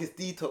feel good? like it's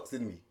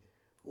detoxing me.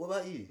 What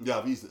about you? Yeah,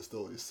 I've used it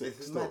still. It's sick.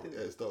 It's Still. mad, isn't it?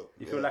 Yeah, it's dope.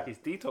 You Yeah. feel like it's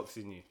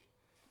detoxing you.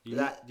 Do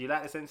you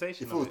like the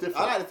sensation? It feels of it?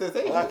 different. I like the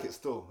sensation. I like it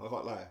still. I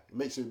can't lie. It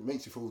makes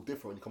you feel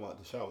different when you come out of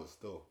the shower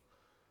still.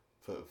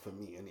 For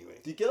me anyway.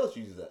 Do girls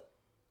use that?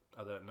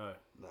 I don't know.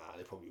 Nah,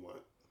 they probably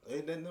won't.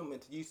 They're not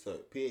meant to use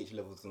soap. pH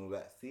levels and all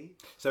that. See?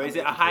 So is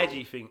it a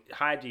hygiene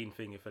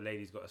thing if a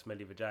lady's got a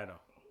smelly vagina?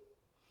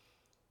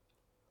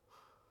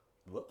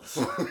 What?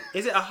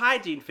 Is it a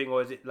hygiene thing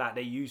or is it like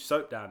they use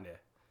soap down there?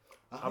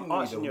 I I'm think we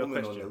asking need you a woman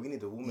on question. there. We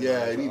need a woman. Yeah, on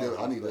there I to need answer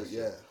a this question.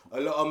 yeah. A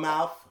lot of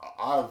mouth.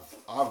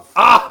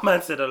 I've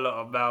Man said a lot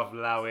of mouth,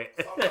 allow it.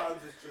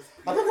 Sometimes it's just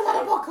I think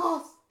about a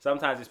podcast.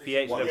 Sometimes it's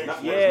pH What, level.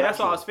 natural, Yeah, it's that's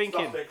what I was stuff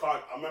thinking. they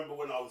can't. I remember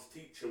when I was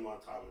teaching one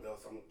time, and there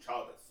was some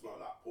child that smelled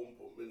like pom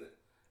pom, innit?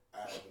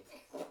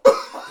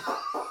 And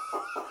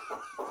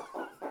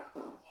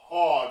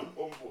hard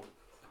pom pom.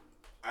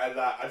 And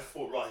I just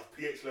thought, right, his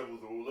pH levels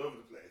are all over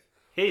the place.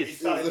 He His.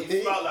 smelled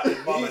like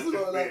his mum had He's just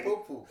got like been.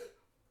 purple.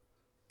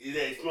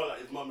 Yeah, he smelled like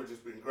his mum had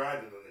just been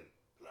grinding on him.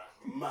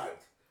 Like, mad.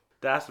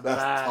 That's that's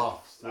mad.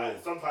 tough.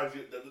 Like, sometimes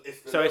sometimes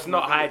So it's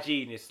not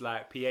hygiene. It's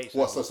like pH.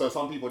 What? level. So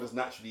some people just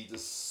naturally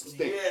just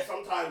stink. Yeah,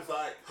 sometimes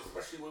like,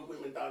 especially with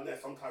women down there,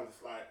 sometimes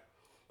it's like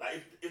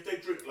if they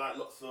drink like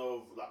lots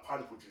of like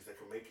pineapple juice, they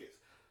can make it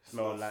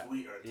smell like-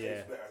 sweeter and yeah.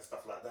 taste better and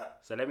stuff like that.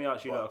 So let me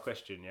ask you a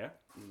question. Yeah.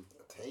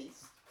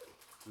 Taste.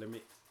 Let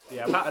me.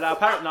 Yeah. But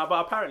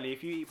apparently,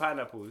 if you eat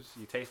pineapples,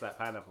 you taste like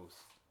pineapples.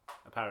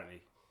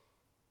 Apparently.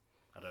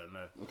 I don't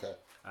know. Okay.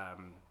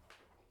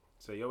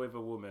 So you're with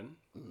a woman,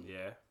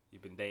 yeah.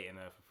 You've been dating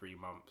her for 3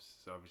 months,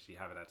 so obviously you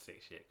haven't had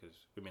sex yet because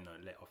women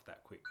don't let off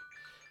that quick.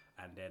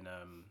 And then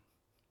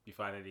you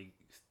finally.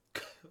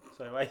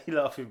 Sorry, why are you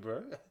laughing,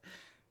 bro?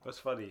 What's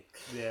funny?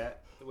 Yeah.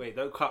 Wait,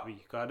 don't cut me,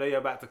 because I know you're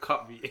about to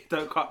cut me.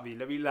 Don't cut me.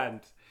 Let me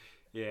land.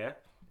 Yeah.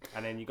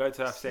 And then you go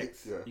to have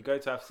sex. Yeah. You go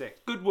to have sex.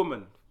 Good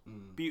woman,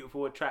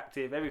 beautiful,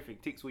 attractive, everything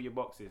ticks all your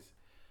boxes.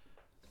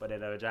 But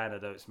then her vagina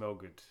don't smell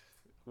good.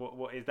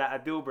 What is that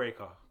a deal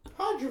breaker?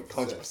 100%.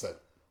 100%.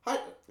 Hey,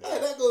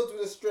 that goes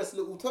with a stressed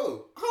little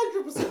toe.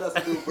 100% that's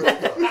a deal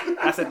breaker.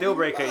 That's a deal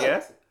breaker,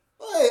 yeah.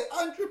 Hey,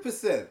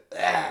 100%.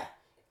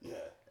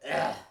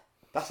 Yeah.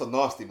 That's a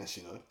nastiness,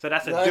 you know. So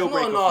that's a No, deal it's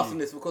breaker. not a for you.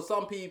 nastiness because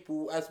some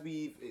people, as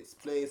we've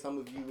explained, some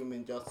of you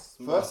women just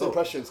First smell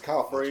impressions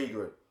count.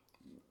 fragrant.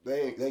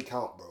 They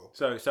count, bro.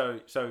 So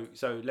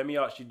let me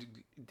ask you.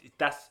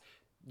 That's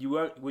you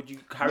won't. Would you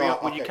carry No,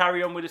 on? Would you okay.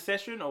 carry on with the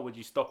session, or would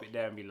you stop it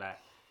there and be like,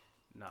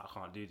 "No, I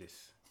can't do this."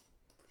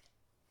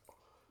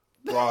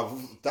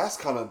 Bruv,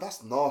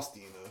 that's nasty,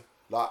 you know.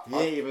 Like, He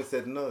ain't even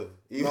said no.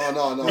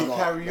 no.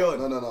 Carry on.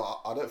 No.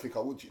 I don't think I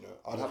would, you know.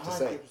 I'd have to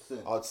say.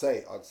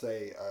 100%. I'd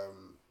say.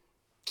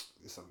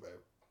 Listen,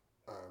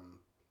 babe.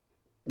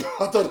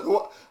 I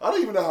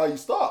don't even know how you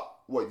start.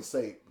 What you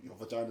say? Your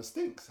vagina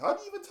stinks. How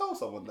do you even tell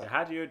someone that?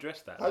 How do you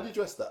address that? How do you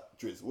dress that,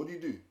 Driz? What do?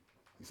 You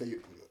say,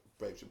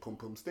 babe, your pum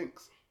pum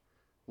stinks.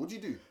 What do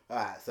you do?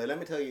 Alright, so let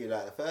me tell you,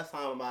 like, the first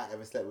time I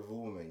ever slept with a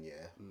woman,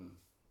 yeah,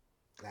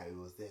 like, it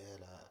was there,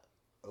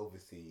 like,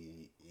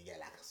 obviously, you get,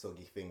 like, a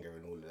soggy finger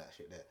and all of that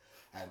shit there.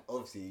 And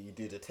obviously, you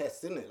do the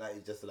test, innit? Like,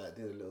 you just, like,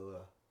 do a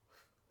little,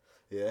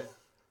 yeah?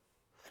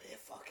 And it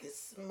fucking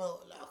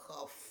smelled like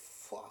a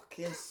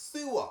fucking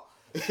sewer.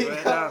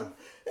 Swear down.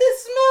 It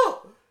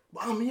smelled.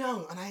 But I'm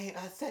young and I ain't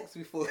had sex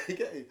before, you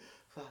get me?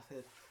 So I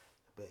said,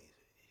 babe,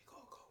 you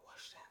gotta go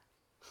wash that.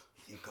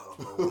 You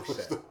gotta go wash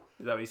that.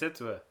 Is that what you said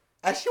to her?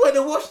 And she went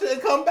and washed it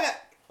and come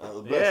back. That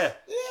was Yeah. best.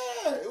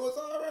 Yeah, it was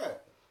alright.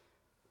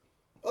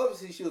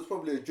 Obviously, she was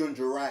probably a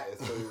gingivitis,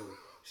 so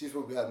she's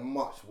probably had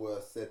much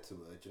worse said to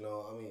her. Do you know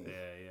what I mean?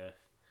 Yeah.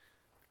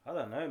 I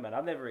don't know, man.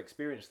 I've never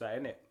experienced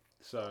that, innit?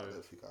 So I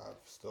don't think I have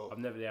still. I've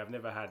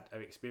never had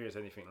experienced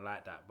anything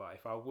like that. But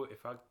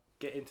if I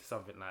get into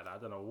something like that, I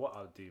don't know what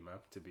I'll do, man.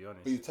 To be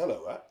honest, But you tell her,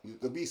 right?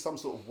 There'll be some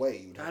sort of way.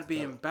 You'd have that'd to be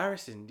tell her.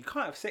 embarrassing. You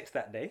can't have sex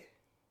that day.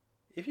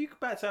 If you're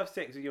about to have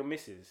sex with your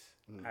missus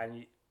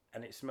and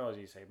it smells,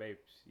 you say, babe,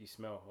 you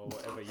smell or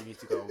whatever. You need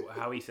to go.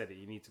 How he said it,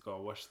 you need to go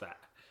and wash that.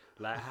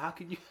 Like, how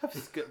can you have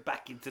to get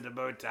back into the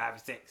mode to have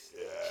sex?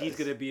 She's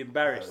gonna be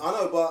embarrassed. I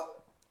know,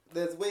 but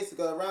there's ways to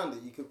go around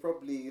it. You could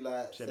probably,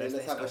 like, say,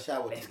 let's have a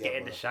shower Let's together. get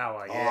in the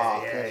shower.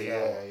 okay,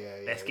 Yeah.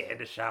 yeah, Let's get in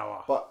the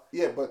shower. But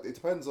it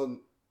depends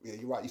on. Yeah,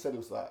 you're right. You said it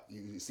was like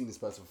you've seen this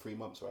person for 3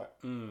 months, right?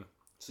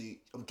 So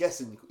I'm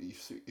guessing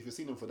if you've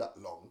seen them for that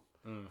long,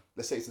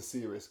 let's say it's a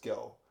serious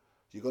girl,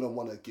 you're gonna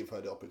want to give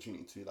her the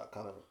opportunity to like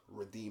kind of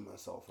redeem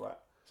herself, right?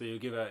 So you'll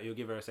give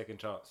her a second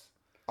chance.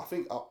 I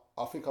think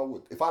I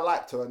would if I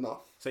liked her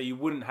enough. So you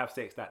wouldn't have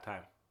sex that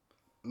time.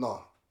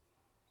 No,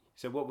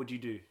 So what would you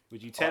do?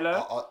 Would you tell her,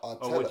 I'd or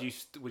tell would her.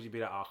 you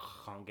be like, oh,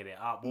 I can't get it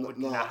up?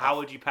 No, How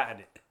would you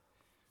pattern it?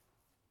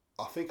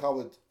 I think I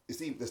would.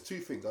 There's two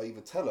things. I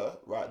either tell her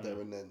right there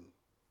and then,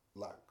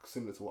 like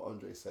similar to what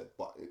Andre said,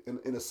 but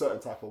in a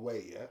certain type of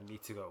way, yeah. You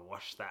need to go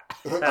wash that.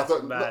 I That's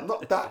don't, mad.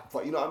 not that,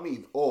 but you know what I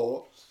mean.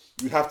 Or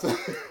you'd have to.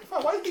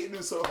 Why are you hitting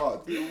him so hard?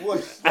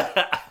 Wash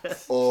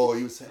that. Or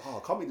you would say,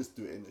 "Oh, can't we just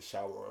do it in the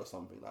shower or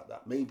something like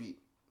that? Maybe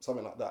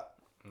something like that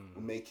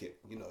will make it,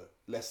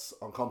 less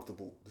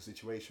uncomfortable. The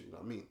situation, you know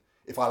what I mean?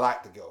 If I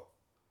like the girl,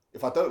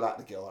 if I don't like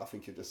the girl, I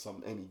think you're just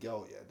any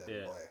girl, yeah.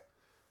 Then boy,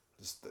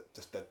 just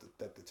dead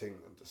the thing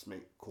and just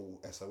make cool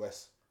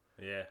SOS.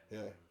 Yeah. Yeah.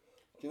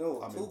 You know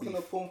what? I'm in Talking beef.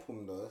 of pom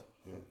pom though,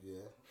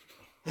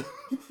 yeah.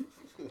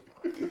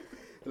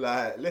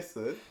 Like,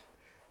 listen,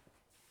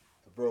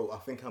 bro, I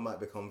think I might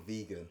become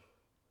vegan.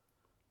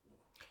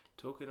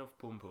 Talking of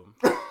pum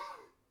pum.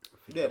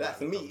 Yeah,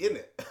 that's meat,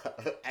 innit?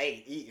 I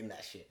ain't eating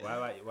that shit.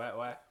 Why?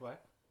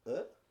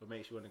 Huh? What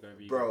makes you want to go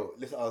vegan? Bro,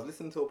 listen, I was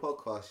listening to a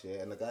podcast,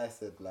 yeah, and the guy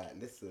said, like,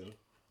 listen,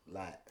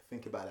 like,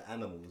 think about the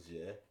animals,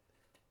 yeah.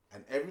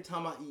 And every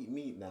time I eat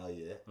meat now,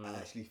 yeah, I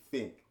actually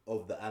think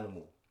of the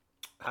animal.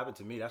 Happened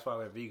to me. That's why I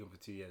went vegan for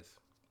 2 years.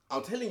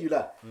 I'm telling you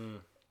that.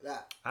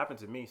 Happened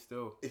to me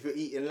still. If you're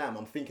eating lamb,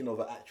 I'm thinking of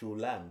an actual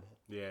lamb.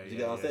 Yeah. Do you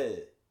get what I'm saying?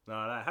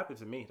 No, that happened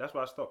to me. That's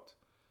why I stopped.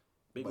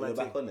 Big But man you're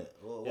back thing. on it.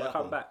 What Yeah, I come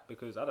happened? back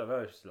because I don't know.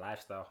 It's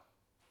lifestyle.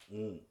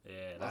 Yeah,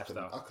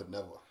 lifestyle. I could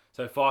never.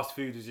 So fast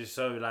food is just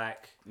so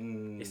like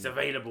it's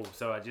available.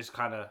 So I just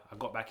I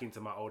got back into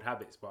my old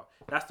habits. But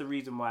that's the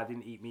reason why I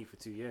didn't eat meat for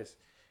 2 years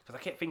Because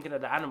I kept thinking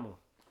of the animal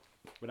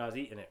when I was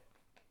eating it.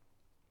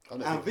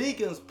 And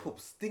vegans poop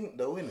stink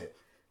though, innit?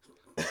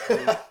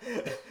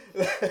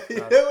 You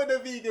know when the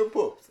vegan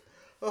poops?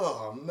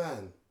 Oh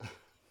man.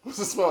 What's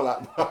the smell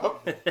like, bro?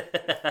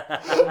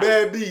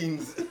 Bare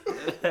beans.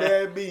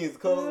 Bare beans.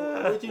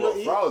 What do you not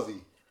eat?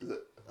 Frowsy? Is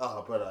it?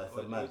 Oh, brother, it's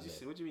a madness.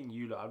 What do you mean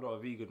you lot? I'm not a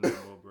vegan no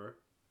more, bro.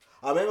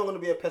 Maybe I'm going to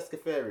be a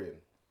pescatarian.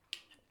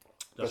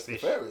 Just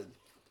fish. Pescatarian?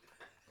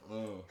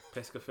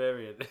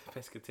 Pescatarian.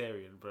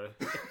 Pescatarian, bro.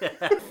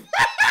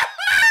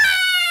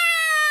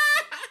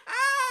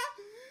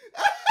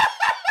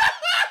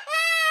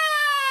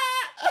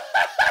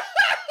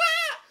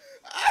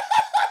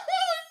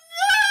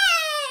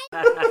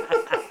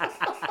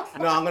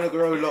 No, I'm going to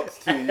grow locks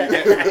too. I'm going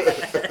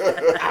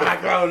to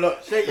grow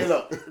locks. Shake your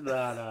locks. No.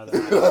 I'm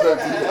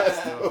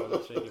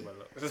not shaking my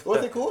locks.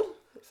 What's it called?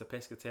 It's a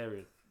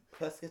pescatarian.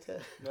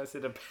 Pescatarian? No, I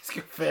said a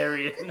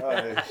pescatarian.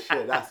 Oh,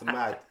 shit, that's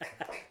mad.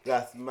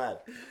 That's mad.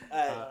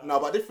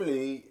 No, but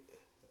definitely,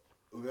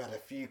 we had a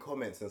few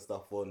comments and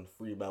stuff on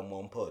 3 Man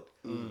 1 Pod.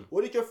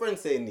 What did your friend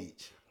say,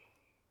 Nietzsche?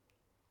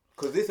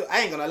 Because this,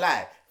 I ain't going to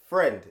lie,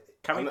 friend.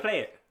 Can we play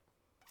it?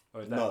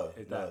 Or is that, No,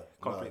 is that no,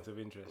 conflict of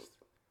interest?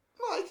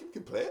 No, you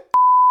can play it.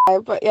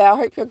 But yeah, I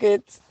hope you're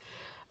good.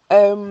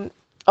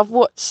 I've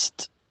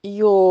watched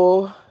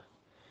all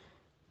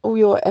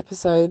your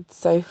episodes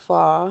so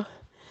far,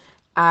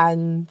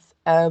 and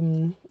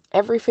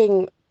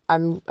everything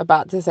I'm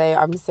about to say,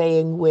 I'm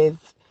saying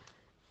with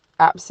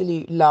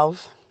absolute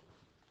love.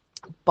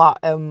 But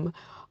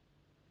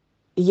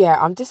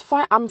yeah,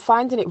 I'm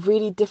finding it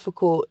really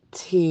difficult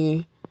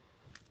to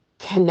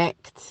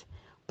connect,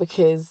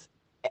 because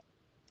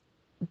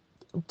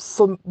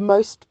for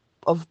most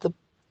of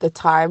the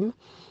time,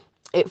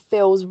 it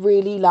feels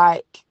really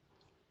like,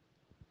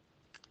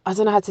 I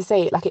don't know how to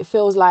say it, like it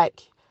feels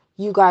like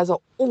you guys are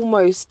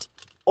almost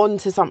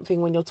onto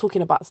something when you're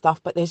talking about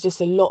stuff, but there's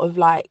just a lot of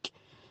like,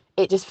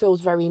 it just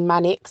feels very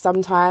manic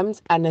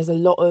sometimes, and there's a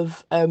lot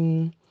of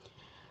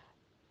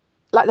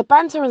like the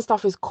banter and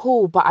stuff is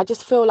cool, but I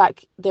just feel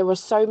like there are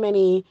so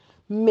many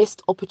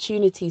missed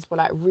opportunities for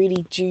like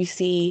really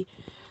juicy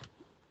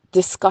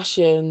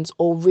discussions,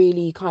 or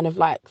really kind of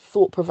like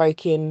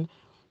thought-provoking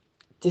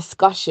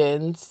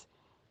discussions,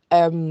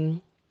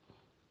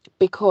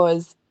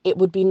 because it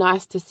would be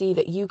nice to see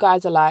that you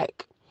guys are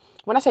like,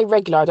 when I say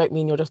regular, I don't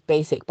mean you're just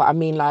basic, but I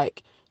mean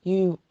like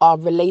you are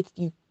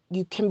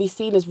you can be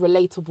seen as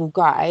relatable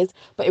guys,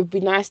 but it would be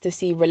nice to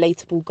see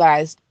relatable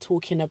guys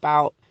talking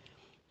about,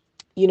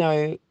 you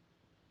know,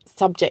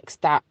 subjects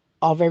that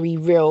are very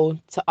real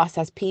to us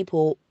as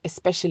people,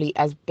 especially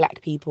as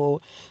Black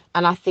people.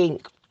 And I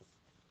think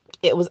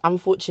it was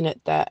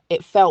unfortunate that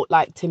it felt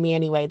like, to me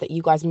anyway, that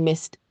you guys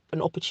missed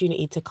an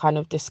opportunity to kind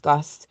of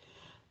discuss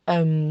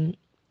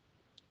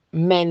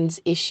men's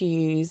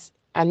issues,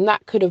 and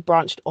that could have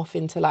branched off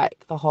into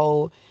like the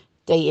whole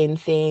dating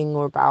thing,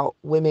 or about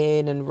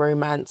women and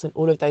romance and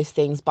all of those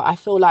things. But I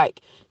feel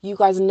like you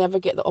guys never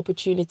get the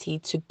opportunity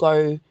to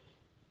go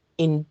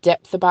in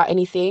depth about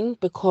anything,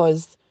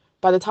 because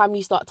by the time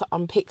you start to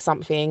unpick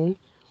something,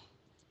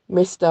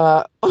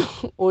 Mr.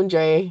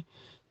 Andre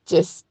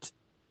just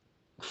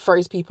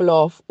throws people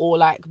off, or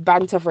like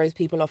banter throws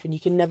people off, and you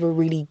can never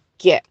really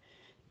get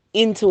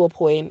into a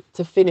point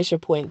to finish a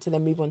point to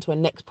then move on to a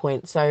next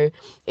point. So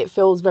it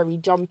feels very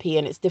jumpy,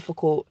 and it's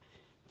difficult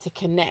to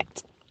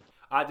connect.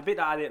 The bit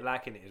that I didn't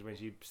like in it is when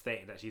she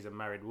stated that she's a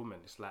married woman.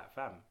 It's like,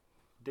 fam,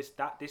 this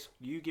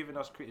you giving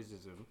us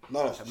criticism,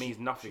 that means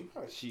nothing.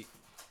 Did she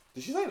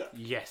say that?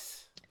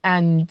 Yes.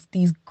 And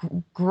these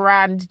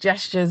grand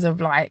gestures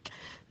of like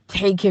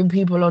taking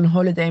people on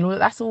holiday and all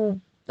that's all.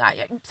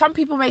 Like, some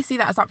people may see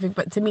that as something,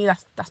 but to me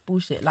that's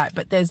bullshit. Like,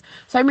 but there's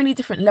so many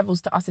different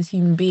levels to us as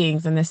human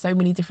beings, and there's so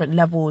many different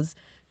levels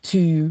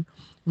to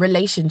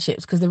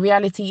relationships, because the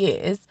reality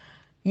is,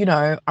 you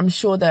know, I'm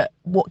sure that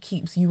what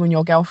keeps you and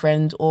your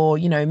girlfriend, or,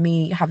 you know,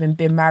 me having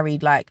been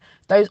married, like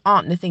those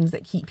aren't the things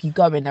that keep you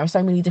going. There are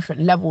so many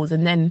different levels,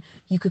 and then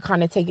you could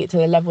kind of take it to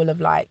the level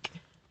of like,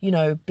 you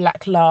know,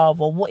 Black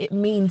love, or what it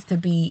means to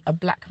be a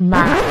Black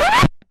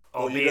man.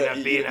 Or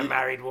being a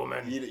married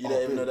woman. You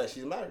don't even know that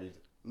she's married.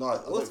 No,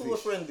 What sort of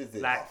friend is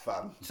this? Like,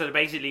 fam. so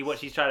basically what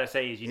she's trying to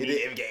say is You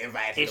didn't even get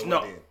invited it's to the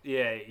not, wedding.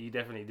 yeah, you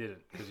definitely didn't,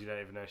 because you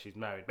don't even know she's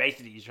married.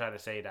 Basically, you're trying to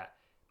say that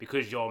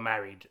because you're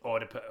married,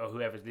 or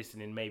whoever's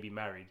listening may be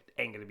married,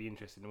 ain't going to be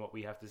interested in what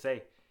we have to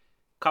say.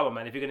 Come on,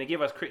 man, if you're going to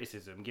give us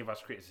criticism, give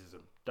us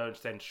criticism. Don't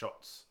send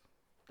shots.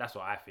 That's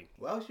what I think.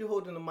 Why was you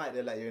holding the mic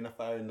there like you're in a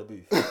fire in the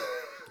booth?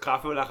 I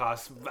feel like I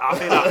was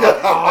barzing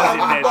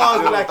then.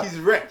 Barzing like he's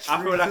wretched.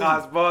 I feel like I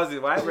was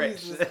barzing. Why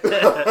wretched?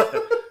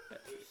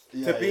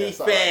 To be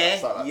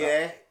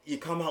fair, you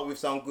come out with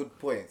some good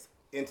points.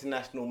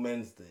 International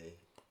Men's Day.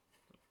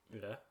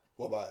 Yeah.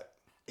 What about it?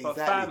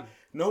 Exactly. fam.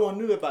 No one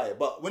knew about it,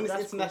 but when it's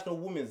That's International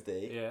Women's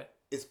Day, Yeah.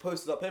 it's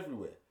posted up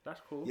everywhere.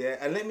 That's cool. Yeah,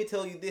 and let me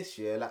tell you this,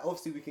 yeah, like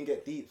obviously we can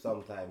get deep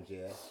sometimes,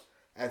 yeah,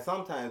 and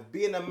sometimes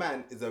being a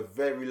man is a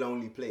very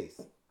lonely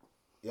place.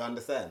 You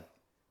understand?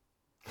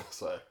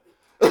 Sorry.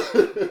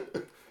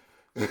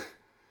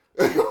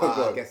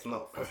 I guess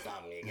not for some,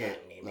 you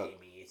get me,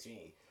 maybe it's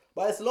me.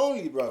 But it's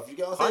lonely, bro. You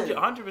get what I'm saying?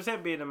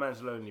 100% being a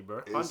man's lonely,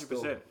 bro.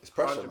 100%. It's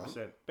pressure, 100%.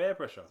 man. Bare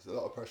pressure. It's a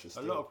lot of pressure.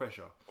 A lot of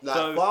pressure.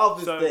 Like,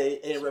 Father's Day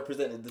ain't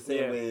represented the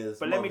same way as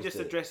But let me Mother's just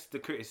Day. address the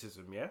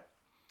criticism, yeah?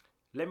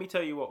 Let me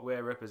tell you what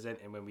we're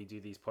representing when we do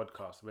these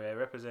podcasts. We're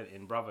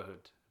representing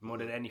brotherhood more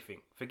than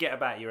anything. Forget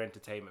about your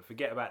entertainment.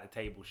 Forget about the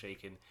table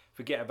shaking.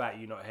 Forget about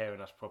you not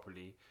hearing us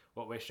properly.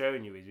 What we're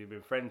showing you is we've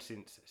been friends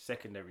since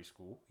secondary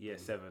school, year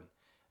 7.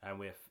 And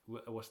we're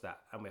what's that?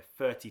 And we're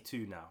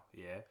 32 now,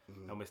 yeah.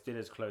 And we're still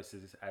as close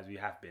as we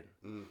have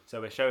been. So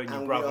we're showing you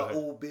and brotherhood.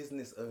 we are all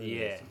business owners.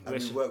 Yeah. And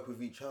we work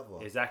with each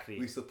other. Exactly.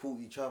 We support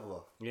each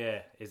other. Yeah,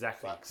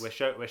 exactly. Facts. We're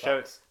showing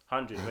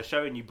 100. We're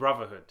showing you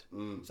brotherhood.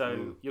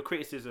 So your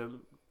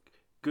criticism,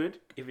 good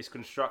if it's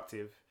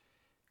constructive.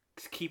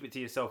 Keep it to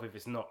yourself if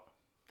it's not.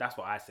 That's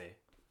what I say.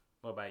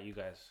 What about you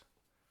guys?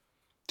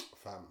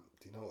 Fam,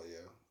 do you know what?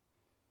 Yeah,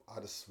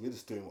 we're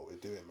just doing what we're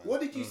doing, man. What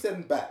did you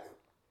send back?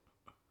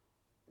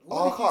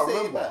 I can't say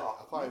remember. back?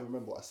 I can't even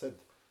remember what I said.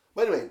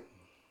 But anyway,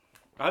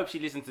 I hope she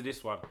listened to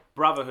this one.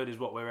 Brotherhood is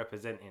what we're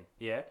representing.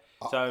 Yeah.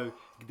 So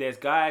there's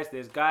guys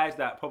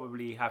that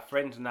probably have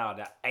friends now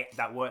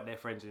that weren't their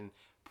friends in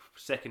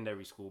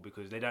secondary school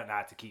because they don't know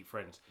how to keep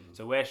friends.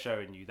 So we're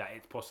showing you that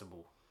it's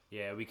possible.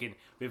 Yeah, we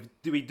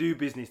do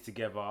business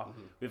together.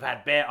 We've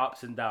had bare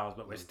ups and downs,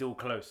 but we're still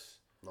close.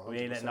 We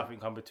ain't let 100%. nothing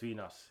come between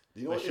us.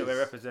 You know what it We're is?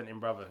 representing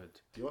brotherhood.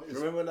 you know what it is?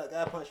 Remember when that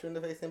guy punched you in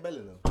the face in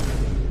Bellingham?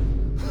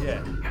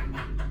 Yeah,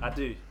 I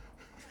do.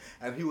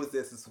 And he was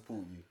there to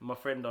support you. My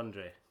friend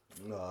Andre.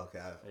 No, okay.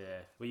 Yeah.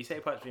 Well, you say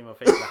punch me in my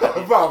face like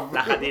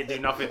I didn't do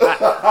nothing back.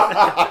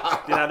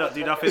 Did I not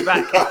do nothing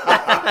back?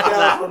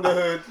 Guy from the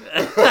hood.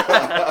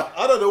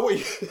 I don't know what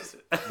you.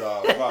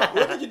 Nah, man.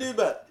 What did you do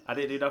back? I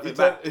didn't do nothing He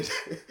back.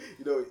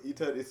 turned, he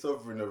turned his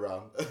sovereign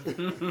around.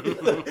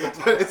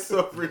 Turned his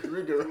sovereign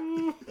ring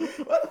around.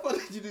 Why the fuck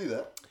did you do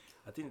that?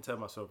 I didn't turn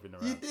myself in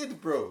around. You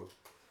did, bro.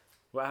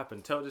 What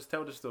happened? Tell the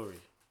story.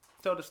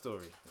 Tell the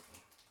story.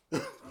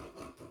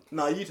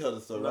 No, you tell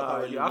the story. No,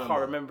 really I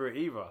can't remember it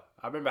either.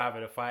 I remember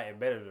having a fight in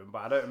Benetton, but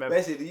I don't remember.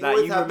 Basically, you like,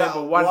 always you have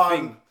remember that one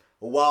thing.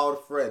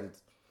 wild friend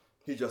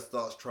who just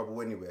starts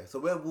trouble anywhere. So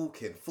we're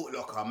walking, Foot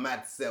Locker,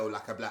 mad sale,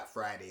 like a Black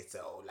Friday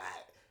sale, like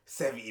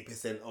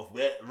 70% off.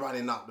 We're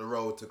running up the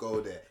road to go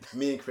there.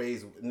 Me and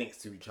Craze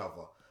next to each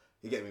other.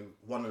 You get me?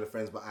 One of the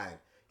friends behind.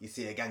 You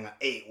see a gang of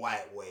 8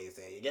 white boys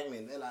there. You get me?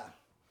 And they're like,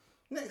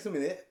 next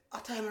minute, I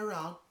turn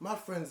around, my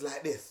friend's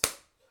like this.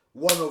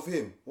 One of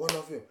him.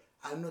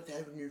 I'm not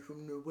having you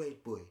from the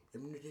white boy.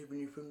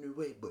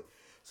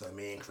 So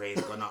me and Craze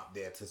gone up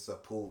there to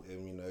support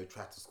him, you know,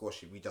 try to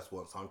squash it. We just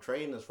want some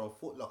trainers from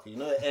Foot Locker, you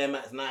know, Air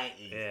Max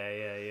 90.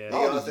 Yeah.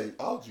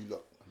 How old you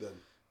look then?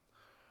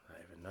 I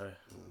don't even know.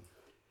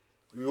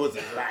 We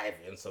wasn't live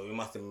then, so we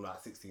must have been like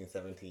 16,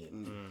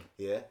 17.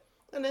 Yeah.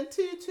 And then 2-2,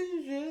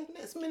 yeah.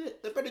 Next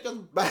minute, the brother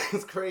just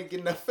bangs Craig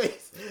in the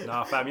face.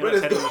 Nah, fam, you're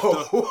not telling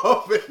the story.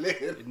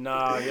 Wobbling.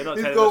 No, you're not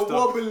He's telling go the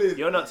story. wobbling.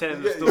 You're not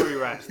telling the story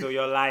right. Still,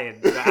 you're lying.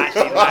 You're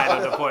actually lying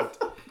on the pod.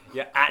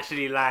 You're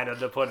actually lying on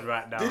the pod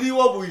right now. Did he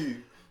wobble you?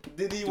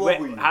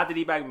 You? How did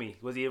he bang me?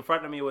 Was he in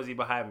front of me or was he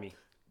behind me?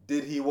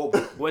 Did he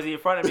wobble? Was he in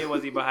front of me or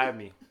was he behind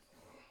me?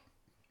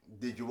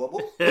 Did you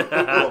wobble?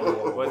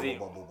 Was he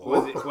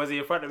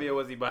in front of me or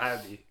was he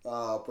behind me?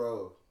 Ah,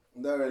 bro.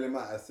 Don't really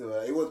matter. So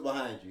it was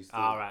behind you. Still.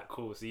 All right,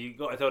 cool. So you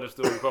got to tell the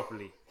story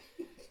properly.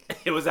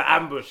 It was an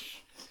ambush.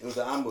 It was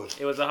an ambush.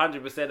 It was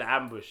 100% an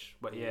ambush.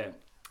 But yeah,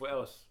 what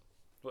else?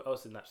 What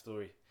else in that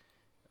story?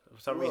 For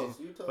some What else?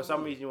 You tell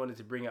me. reason, you wanted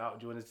to bring it up.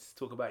 Do you want to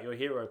talk about your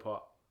hero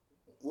part?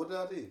 What did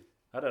I do?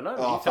 I don't know.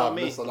 Oh, You tell fam,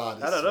 me. listen, I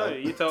don't know.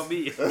 man. You tell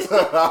me.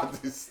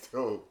 This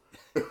still.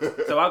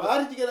 So I How got.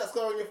 did you get that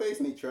scar on your face,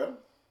 Nitra?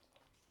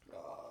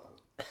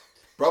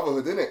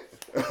 Brotherhood, innit?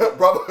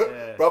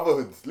 Yeah.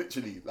 Brotherhood,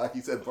 literally. Like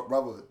you said,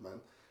 brotherhood,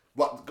 man.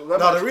 But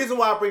No, the reason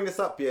why I bring this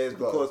up here is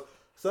because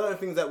certain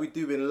things that we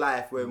do in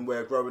life when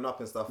we're growing up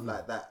and stuff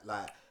like that,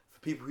 like for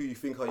people who you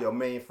think are your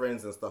main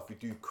friends and stuff, we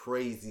do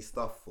crazy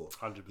stuff for.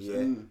 100%.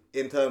 Yeah.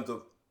 In terms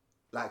of,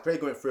 like,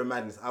 Craig went through a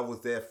madness, I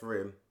was there for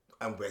him,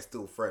 and we're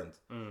still friends.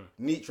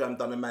 Nitram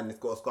done a madness,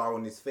 got a scar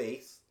on his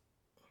face.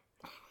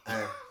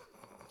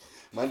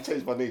 Man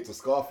changed my name to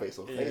Scarface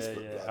on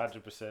Facebook. Yeah, like,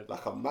 100%.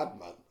 like a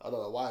madman. I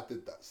don't know why I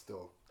did that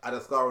still. Had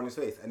a scar on his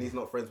face, and he's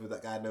not friends with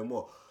that guy no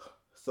more.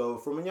 So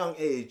from a young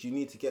age, you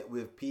need to get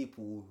with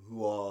people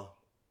who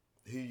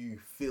you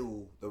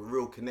feel the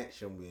real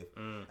connection with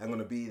and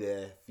gonna be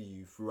there for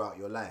you throughout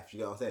your life. You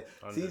get what I'm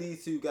saying? See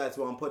these 2 guys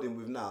who I'm putting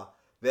with now,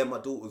 they're my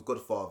daughter's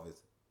godfathers.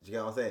 Do you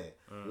get what I'm saying?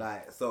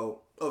 Like,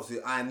 so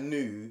obviously I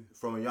knew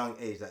from a young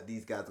age that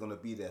these guys are gonna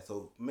be there.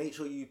 So make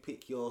sure you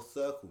pick your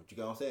circle. Do you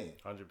get what I'm saying?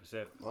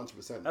 100%.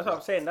 100%. That's what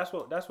I'm saying. That's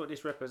what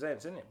this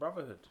represents, isn't it?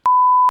 Brotherhood.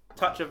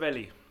 Touch of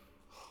Ellie.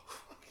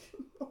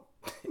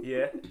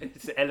 Yeah,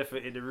 it's the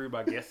elephant in the room,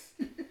 I guess.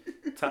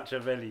 Touch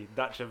of Ellie,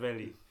 Dutch of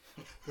Ellie.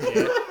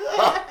 Yeah.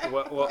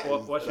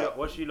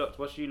 What's you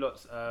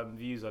lot's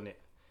views on it?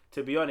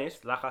 To be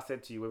honest, like I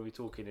said to you when we were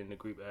talking in the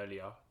group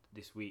earlier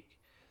this week,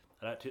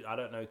 I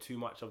don't know too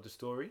much of the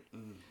story,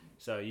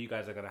 so you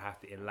guys are gonna have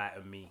to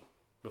enlighten me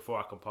before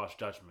I can pass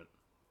judgment.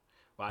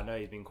 But I know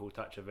he's been called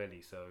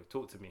Touchavelli, so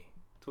talk to me,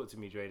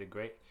 Dre the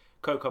Great.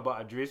 Cocoa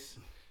Butter Driz,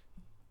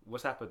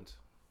 what's happened?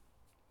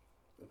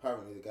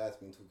 Apparently, the guy's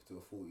been talking to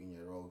a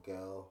 14-year-old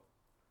girl,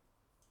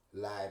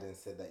 lied and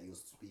said that he was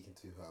speaking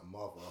to her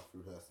mother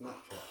through her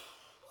Snapchat.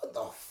 What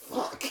the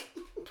fuck?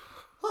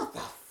 What the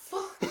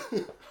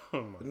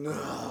fuck? No.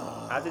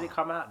 How did it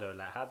come out though?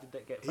 Like, how did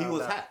that get found He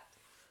was out? hacked.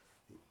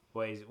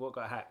 What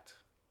got hacked?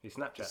 His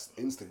Snapchat? It's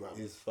Instagram.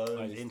 His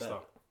phone. His his Insta.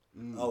 Snap.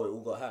 Oh, it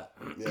all got hacked.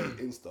 Yeah,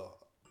 Insta.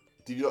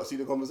 Did you not see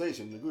the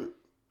conversation in the group?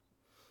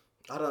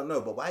 I don't know,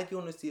 but why do you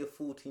want to see a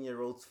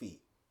 14-year-old's feet?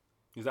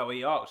 Is that what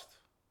he asked?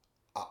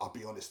 I'll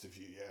be honest with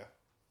you, yeah.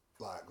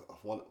 Like,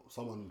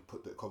 someone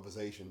put the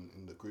conversation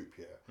in the group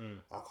here.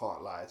 I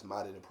can't lie, it's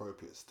mad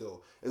inappropriate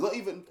still. It's not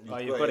even... Oh,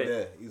 you got it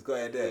there. He's got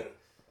it there.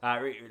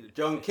 Alright,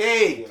 John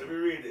K. Let me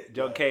read it.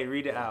 John K,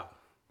 read it out.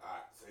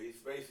 Alright, so he's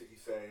basically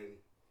saying,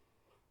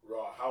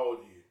 right, how old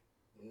are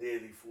you?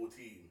 Nearly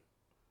 14.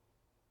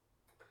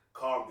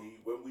 Calm me,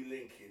 when we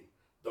link in,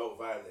 don't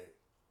violate.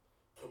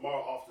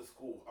 Tomorrow after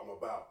school, I'm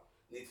about.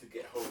 Need to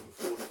get home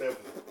before 7.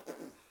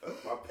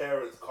 My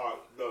parents can't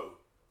know.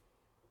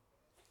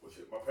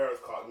 My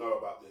parents can't know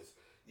about this.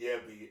 Yeah,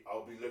 B,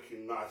 I'll be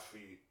looking nice for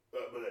you.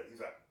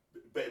 He's like,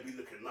 better be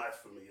looking nice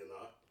for me, you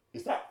know.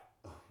 Is that...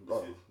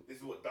 This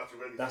is what Dutch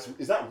already That's said.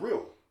 is that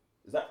real?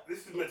 Is that...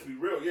 This is meant to be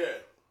real, yeah.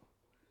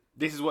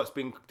 This is what's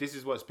been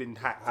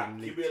hacked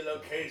and Give leaked. me a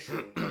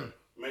location.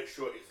 Make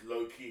sure it's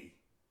low key.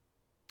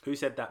 Who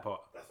said that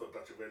part? That's what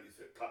Dutch already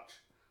said. Touch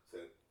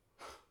said.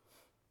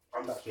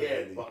 I'm Touch scared,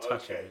 already. but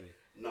Touch okay. already.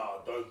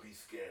 Nah, don't be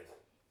scared.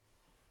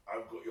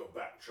 I've got your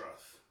back,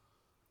 trust.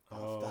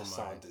 Oh that my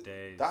sounded...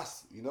 days.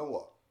 That's... You know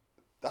what?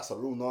 That's a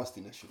real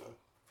nastiness, you know.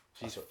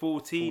 She's That's a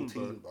 14,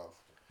 14, bro. bruv.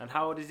 And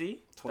how old is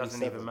he? Doesn't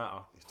 27. even matter.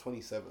 He's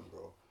 27,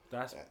 bro.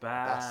 That's Yeah,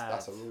 bad.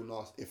 That's a real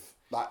nasty... If,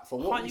 like,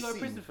 from what Can't we you go to see...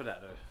 prison for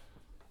that though?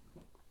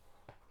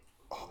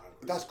 Oh,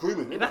 that's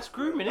grooming, Yeah, innit? that's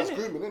grooming, That's innit?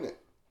 grooming, innit?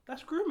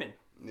 That's grooming.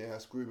 Yeah,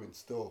 that's grooming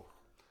still.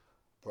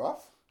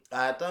 Bruv?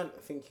 I don't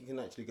think you can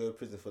actually go to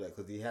prison for that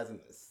because he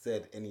hasn't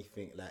said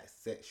anything like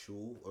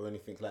sexual or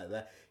anything like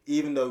that.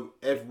 Even though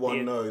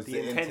everyone knows the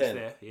the intent's intent,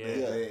 there,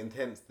 yeah. the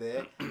intent's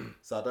there.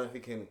 So I don't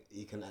think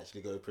he can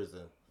actually go to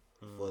prison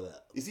for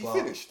that. Is he But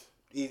finished?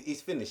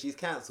 He's finished. He's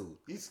cancelled.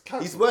 He's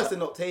cancelled. He's worse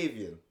than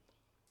Octavian.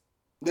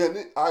 Yeah,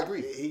 I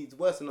agree. He's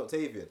worse than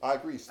Octavian. I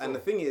agree. Still. And the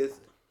thing is,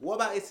 what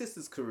about his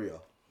sister's career?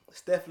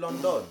 Steph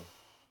London.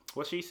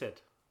 What she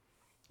said?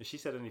 Has she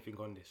said anything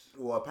on this?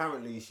 Well,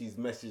 apparently she's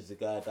messaged the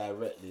guy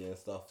directly and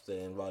stuff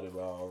saying rah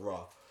rah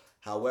rah.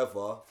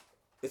 However,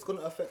 it's going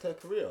to affect her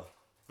career.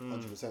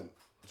 100%.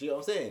 Do you know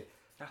what I'm saying?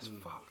 That's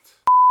fucked.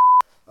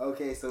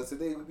 Okay, so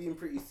today we're being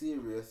pretty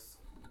serious,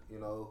 you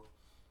know.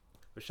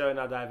 We're showing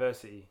our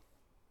diversity.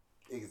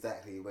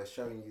 Exactly, we're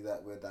showing you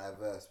that we're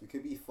diverse. We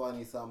could be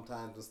funny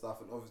sometimes and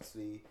stuff, and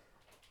obviously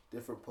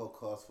different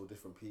podcasts for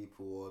different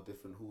people or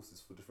different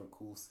horses for different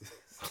courses.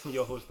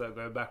 Your horse don't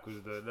go backwards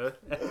though, no?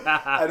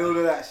 And all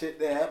of that shit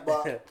there,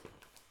 but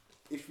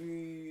if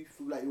you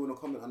feel like you want to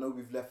comment, I know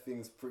we've left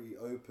things pretty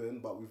open,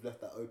 but we've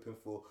left that open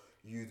for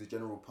you, the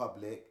general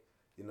public,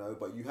 you know,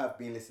 but you have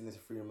been listening to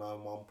 3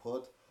 Man 1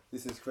 Pod.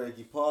 This is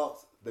Craigie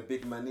Parks, the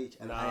Big Man Each,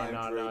 and I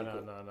am Dre.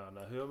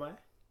 No. Who am I?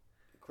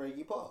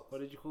 Craigie Parks.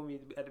 What did you call me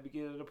at the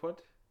beginning of the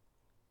pod?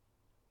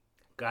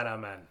 Ghana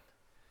man.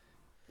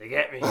 They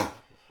get me.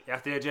 You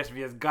have to address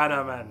me as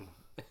Ghana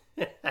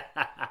man.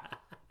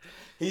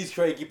 He's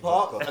Craigie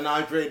Parks, and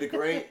I'm Dre the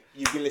Great.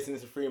 You've been listening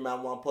to 3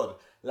 Man 1 Pod.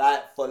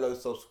 Like, follow,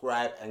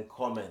 subscribe, and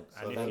comment.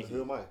 So And if thank you-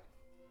 you. Who am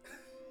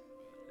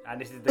I?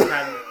 And this is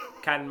the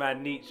can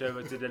man Nietzsche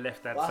over to the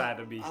left hand side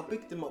of me. I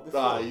picked him up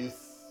before. Nah,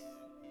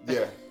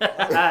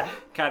 yeah.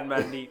 Can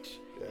man Nietzsche.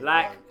 Yeah,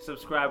 Like, man.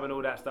 subscribe, and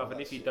all that stuff.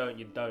 And if you don't,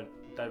 you don't.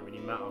 It don't really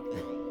matter.